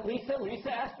 Was that Lisa?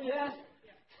 Lisa asked me that?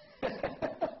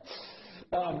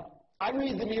 I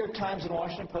read the New York Times and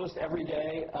Washington Post every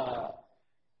day.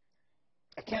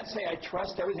 I can't say I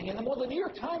trust everything in them. Well, the New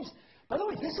York Times, by the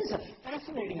way, this is a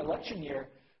fascinating election year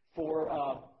for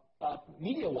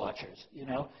media watchers.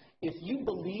 If you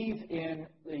believe in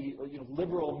the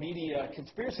liberal media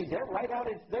conspiracy, they're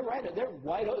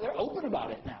open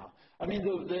about it now. I mean,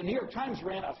 the New York Times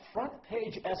ran a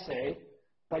front-page essay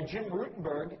by Jim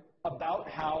Rutenberg about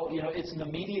how it's the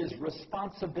media's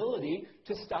responsibility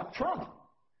to stop Trump.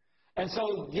 And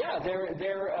so, yeah,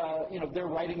 they're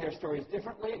writing their stories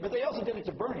differently, but they also did it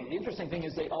to Bernie. The interesting thing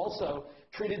is they also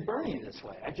treated Bernie this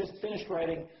way. I just finished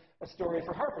writing a story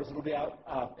for Harper's. It'll be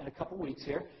out in a couple weeks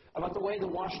here about the way the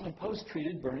Washington Post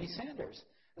treated Bernie Sanders.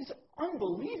 It's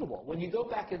unbelievable when you go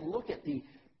back and look at the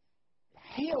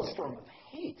hailstorm of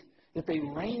hate that they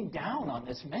rained down on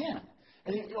this man.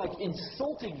 And like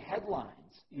insulting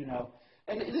headlines,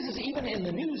 And this is even in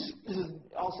the news. This is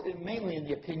also mainly in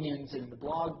the opinions and the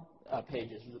blog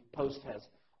pages. The Post has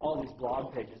all these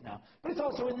blog pages now. But it's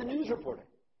also in the news reporting.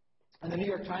 And the New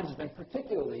York Times has been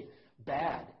particularly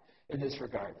bad in this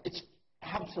regard. It's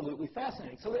absolutely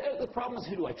fascinating. So the problem is,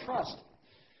 who do I trust?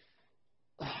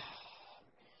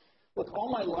 Look, all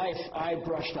my life I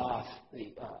brushed off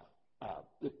the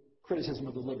criticism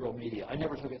of the liberal media. I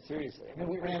never took it seriously. I mean,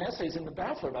 we ran essays in The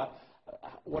Bachelor about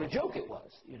what a joke it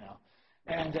was,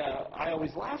 And I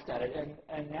always laughed at it.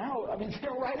 And now, I mean,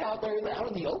 they're right out there, out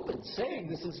in the open, saying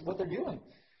this is what they're doing.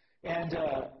 And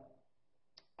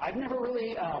I've never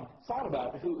really thought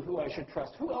about who I should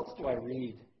trust. Who else do I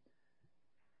read?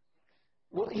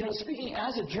 Well, speaking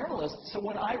as a journalist, so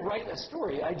when I write a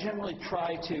story, I generally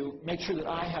try to make sure that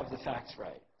I have the facts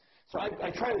right. So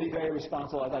I try to be very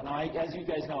responsible about that. Now, as you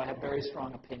guys know, I have very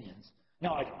strong opinions.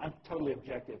 No, I'm totally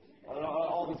objective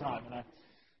all the time, and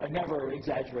I never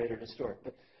exaggerated a story.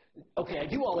 But okay, I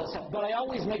do all that stuff, but I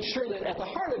always make sure that at the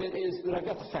heart of it is that I've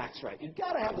got the facts right. You've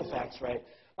got to have the facts right,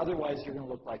 otherwise you're going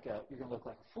to look like a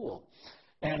fool.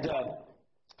 And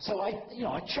so I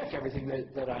check everything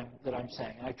that I'm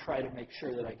saying, and I try to make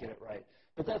sure that I get it right.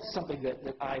 But that's something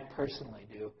that I personally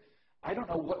do. I don't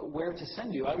know where to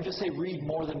send you. I would just say read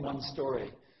more than one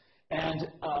story.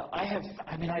 And I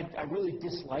really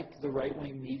dislike the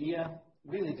right-wing media,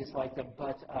 really dislike them,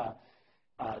 but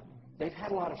they've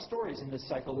had a lot of stories in this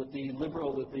cycle that the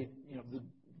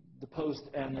the Post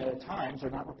and the Times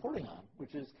are not reporting on,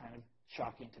 which is kind of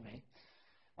shocking to me.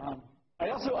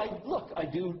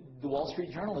 The Wall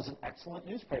Street Journal is an excellent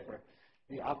newspaper.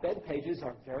 The op-ed pages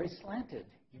are very slanted.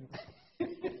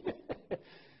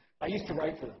 I used to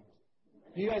write for them.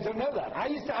 You guys don't know that. I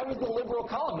was the liberal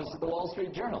columnist at the Wall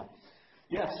Street Journal.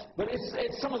 Yes, but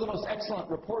it's some of the most excellent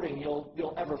reporting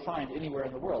you'll ever find anywhere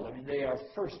in the world. I mean, they are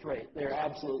first rate. They're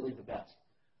absolutely the best.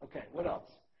 Okay, what else?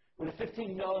 Would a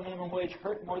 $15 minimum wage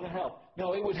hurt more than help?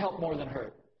 No, it would help more than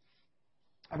hurt.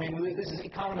 I mean,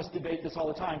 economists debate this all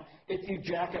the time. If you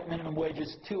jack up minimum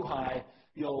wages too high,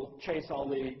 you'll chase all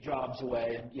the jobs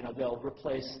away, and they'll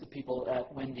replace the people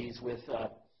at Wendy's with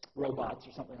robots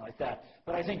or something like that.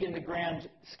 But I think in the grand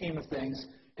scheme of things,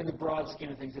 in the broad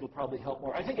scheme of things, it'll probably help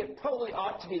more. I think it probably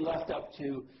ought to be left up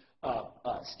to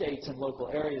states and local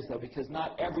areas, though, because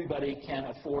not everybody can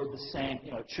afford the same.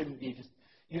 It shouldn't be just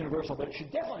universal, but it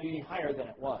should definitely be higher than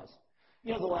it was.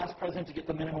 The last president to get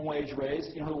the minimum wage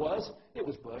raised, who it was? It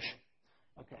was Bush.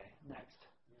 Okay, next.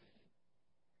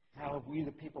 How have we,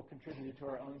 the people, contributed to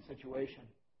our own situation?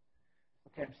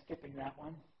 Okay, I'm skipping that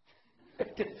one.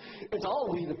 It's all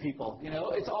we, the people.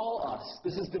 It's all us.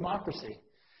 This is democracy.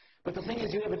 But the thing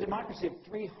is, you have a democracy of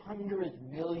 300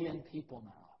 million people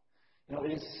now.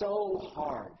 It is so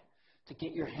hard to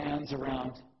get your hands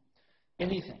around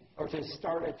anything or to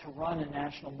run a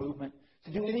national movement,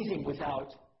 to do anything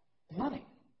without money,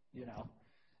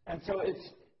 And so it's,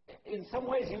 in some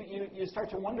ways, you start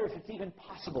to wonder if it's even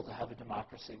possible to have a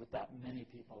democracy with that many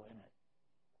people in it.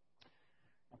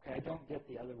 Okay, I don't get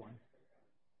the other one.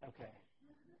 Okay.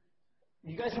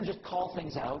 You guys can just call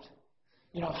things out.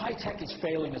 High tech is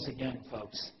failing us again,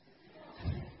 folks.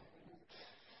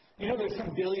 There's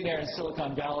some billionaire in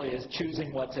Silicon Valley is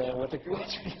choosing what to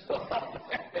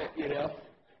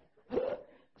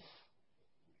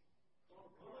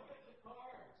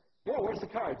Yeah, where's the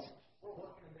cards?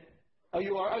 Oh,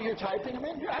 you are? Oh, you're typing them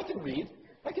in? Yeah, I can read.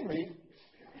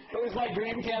 What was my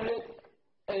dream candidate?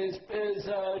 Is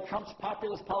Trump's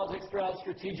populist politics throughout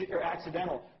strategic or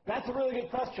accidental? That's a really good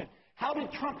question. How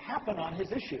did Trump happen on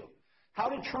his issue? How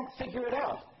did Trump figure it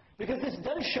out? Because this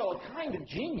does show a kind of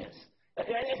genius.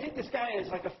 I think this guy is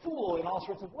like a fool in all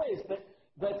sorts of ways, but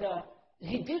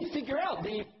he did figure out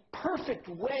the perfect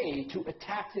way to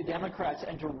attack the Democrats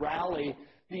and to rally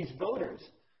these voters,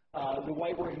 the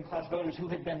white working class voters who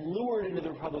had been lured into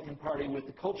the Republican Party with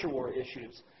the culture war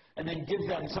issues, and then give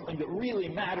them something that really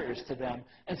matters to them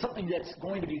and something that's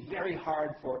going to be very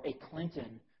hard for a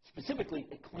Clinton, specifically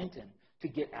a Clinton, to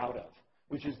get out of,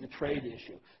 which is the trade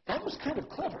issue. That was kind of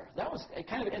clever. That was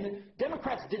kind of, and the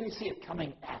Democrats didn't see it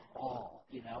coming at all.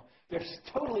 They're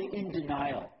totally in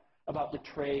denial about the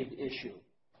trade issue.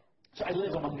 So I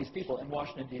live among these people in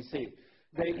Washington D.C.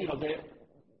 They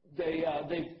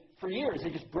for years they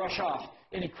just brush off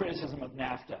any criticism of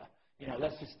NAFTA.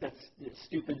 That's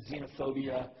stupid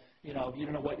xenophobia. You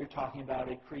don't know what you're talking about.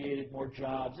 It created more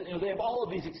jobs. They have all of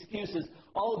these excuses,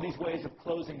 all of these ways of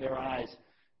closing their eyes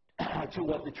to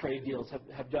what the trade deals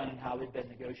have done and how they've been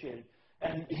negotiated.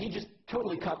 And he just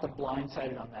totally caught them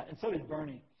blindsided on that. And so did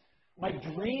Bernie. My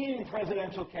dream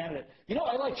presidential candidate.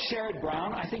 I like Sherrod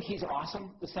Brown. I think he's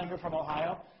awesome, the senator from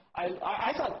Ohio.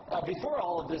 I thought, before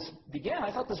all of this began,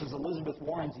 I thought this was Elizabeth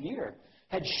Warren's year.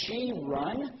 Had she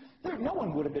run, no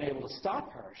one would have been able to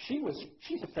stop her.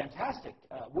 She's a fantastic,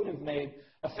 would have made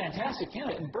a fantastic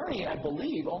candidate. And Bernie, I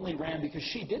believe, only ran because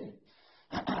she didn't.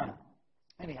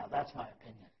 Anyhow, that's my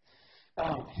opinion.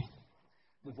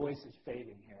 The voice is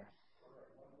fading here.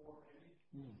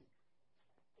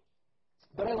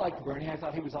 But I liked Bernie. I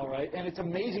thought he was all right. And it's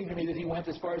amazing to me that he went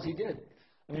as far as he did.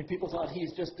 I mean, people thought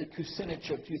he's just the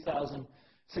Kucinich of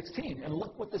 2016. And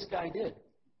look what this guy did.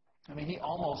 I mean, he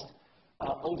almost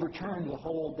overturned the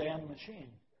whole damn machine.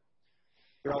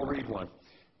 Here, I'll read one.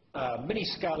 Many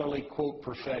scholarly, quote,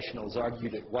 professionals argue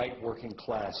that white working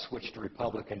class switched to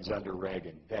Republicans under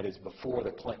Reagan. That is, before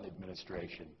the Clinton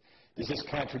administration. Does this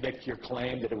contradict your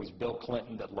claim that it was Bill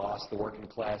Clinton that lost the working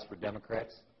class for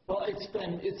Democrats? Well, I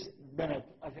think it's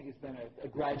been a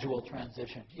gradual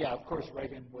transition. Yeah, of course,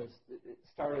 Reagan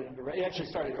started under. It actually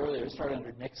started earlier. It started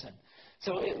under Nixon.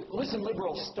 So, listen,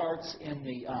 liberal starts in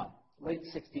the late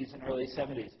 60s and early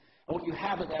 70s. And what you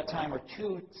have at that time are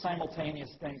two simultaneous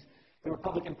things. The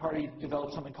Republican Party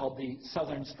developed something called the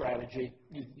Southern Strategy.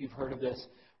 You've heard of this,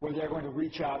 where they're going to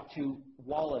reach out to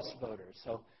Wallace voters.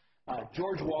 So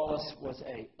George Wallace was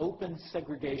an open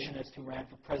segregationist who ran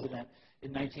for president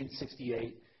in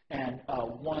 1968 and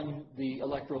won the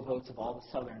electoral votes of all the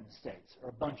southern states, or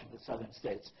a bunch of the southern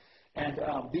states. And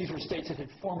these were states that had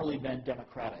formerly been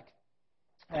Democratic.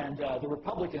 And the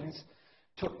Republicans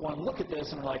took one look at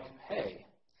this and were like, hey,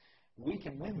 we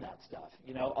can win that stuff,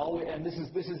 and this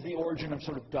is the origin of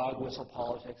sort of dog whistle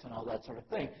politics and all that sort of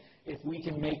thing. If we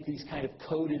can make these kind of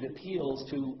coded appeals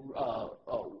to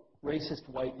racist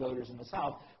white voters in the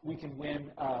South, we can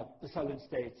win the southern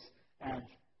states and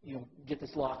get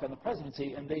this lock on the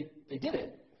presidency, and they did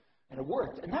it, and it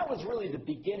worked. And that was really the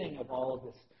beginning of all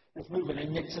of this movement.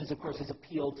 And Nixon's, of course, has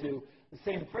appealed to the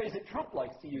same phrase that Trump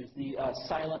likes to use, the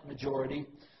silent majority,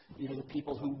 the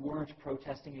people who weren't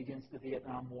protesting against the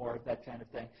Vietnam War, that kind of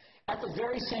thing. At the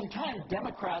very same time,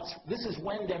 Democrats, this is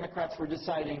when Democrats were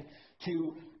deciding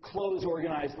to close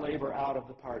organized labor out of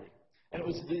the party. And it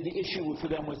was the issue for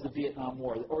them was the Vietnam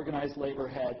War. The organized labor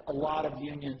a lot of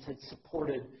unions had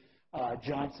supported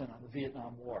Johnson on the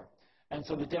Vietnam War. And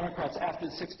so the Democrats, after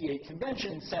the '68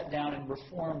 convention, sat down and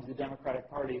reformed the Democratic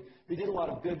Party. They did a lot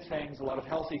of good things, a lot of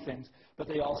healthy things, but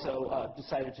they also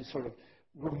decided to sort of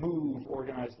remove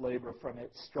organized labor from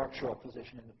its structural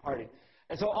position in the party.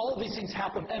 And so all of these things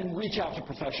happen and reach out to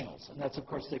professionals. And that's, of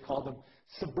course, they called them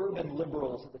suburban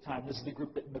liberals at the time. This is the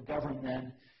group that McGovern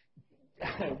then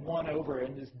won over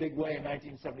in this big way in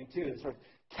 1972, the sort of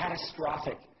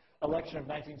catastrophic election of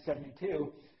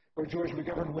 1972, where George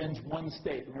McGovern wins one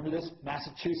state. Remember this?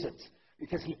 Massachusetts,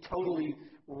 because he totally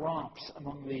romps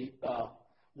among the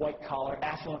white-collar,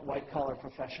 affluent white-collar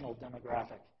professional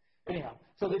demographic. Anyhow,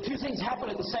 so the two things happen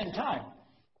at the same time,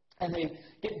 and they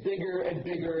get bigger and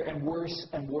bigger and worse,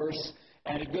 and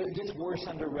it gets worse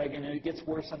under Reagan, and it gets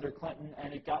worse under Clinton,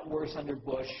 and it got worse under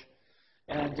Bush.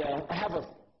 And I have a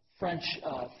French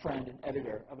friend and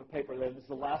editor of a paper there. This is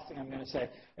the last thing I'm going to say.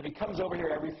 And he comes over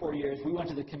here every 4 years. We went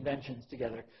to the conventions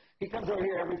together. He comes over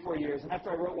here every 4 years. And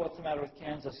after I wrote What's the Matter with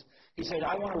Kansas, he said,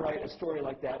 I want to write a story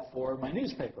like that for my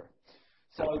newspaper.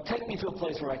 So take me to a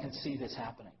place where I can see this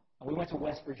happening. And we went to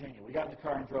West Virginia. We got in the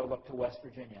car and drove up to West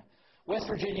Virginia. West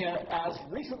Virginia, as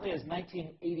recently as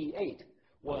 1988,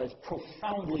 was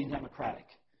profoundly Democratic.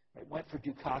 It went for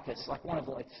Dukakis, like one of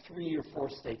the 3 or 4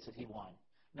 states that he won.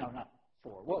 No, not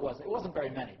 4. What was it? It wasn't very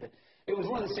many, but it was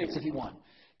one of the states that he won.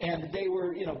 And they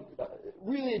were,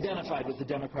 really identified with the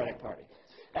Democratic Party.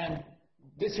 And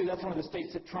this year, that's one of the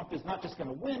states that Trump is not just going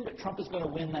to win, but Trump is going to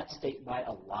win that state by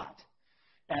a lot.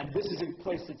 And this is a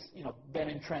place that's, been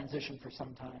in transition for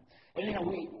some time.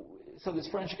 And, so this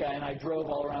French guy and I drove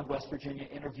all around West Virginia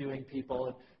interviewing people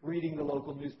and reading the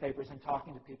local newspapers and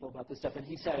talking to people about this stuff. And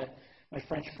he said, my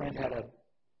French friend had a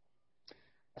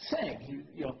saying.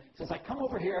 He says, I come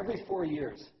over here every 4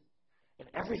 years, and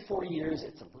every 4 years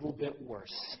it's a little bit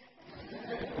worse.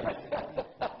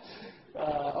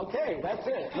 Okay, that's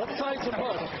it. Let's sign some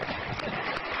books.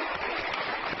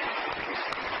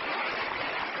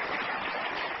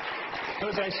 So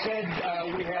as I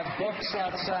said, we have books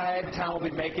outside. Tom will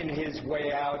be making his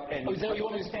way out. And is that what you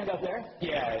want me to stand out there?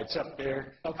 Yeah, it's up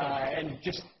there. Okay. And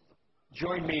just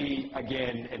join me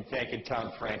again in thanking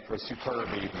Tom Frank for a superb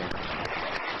evening.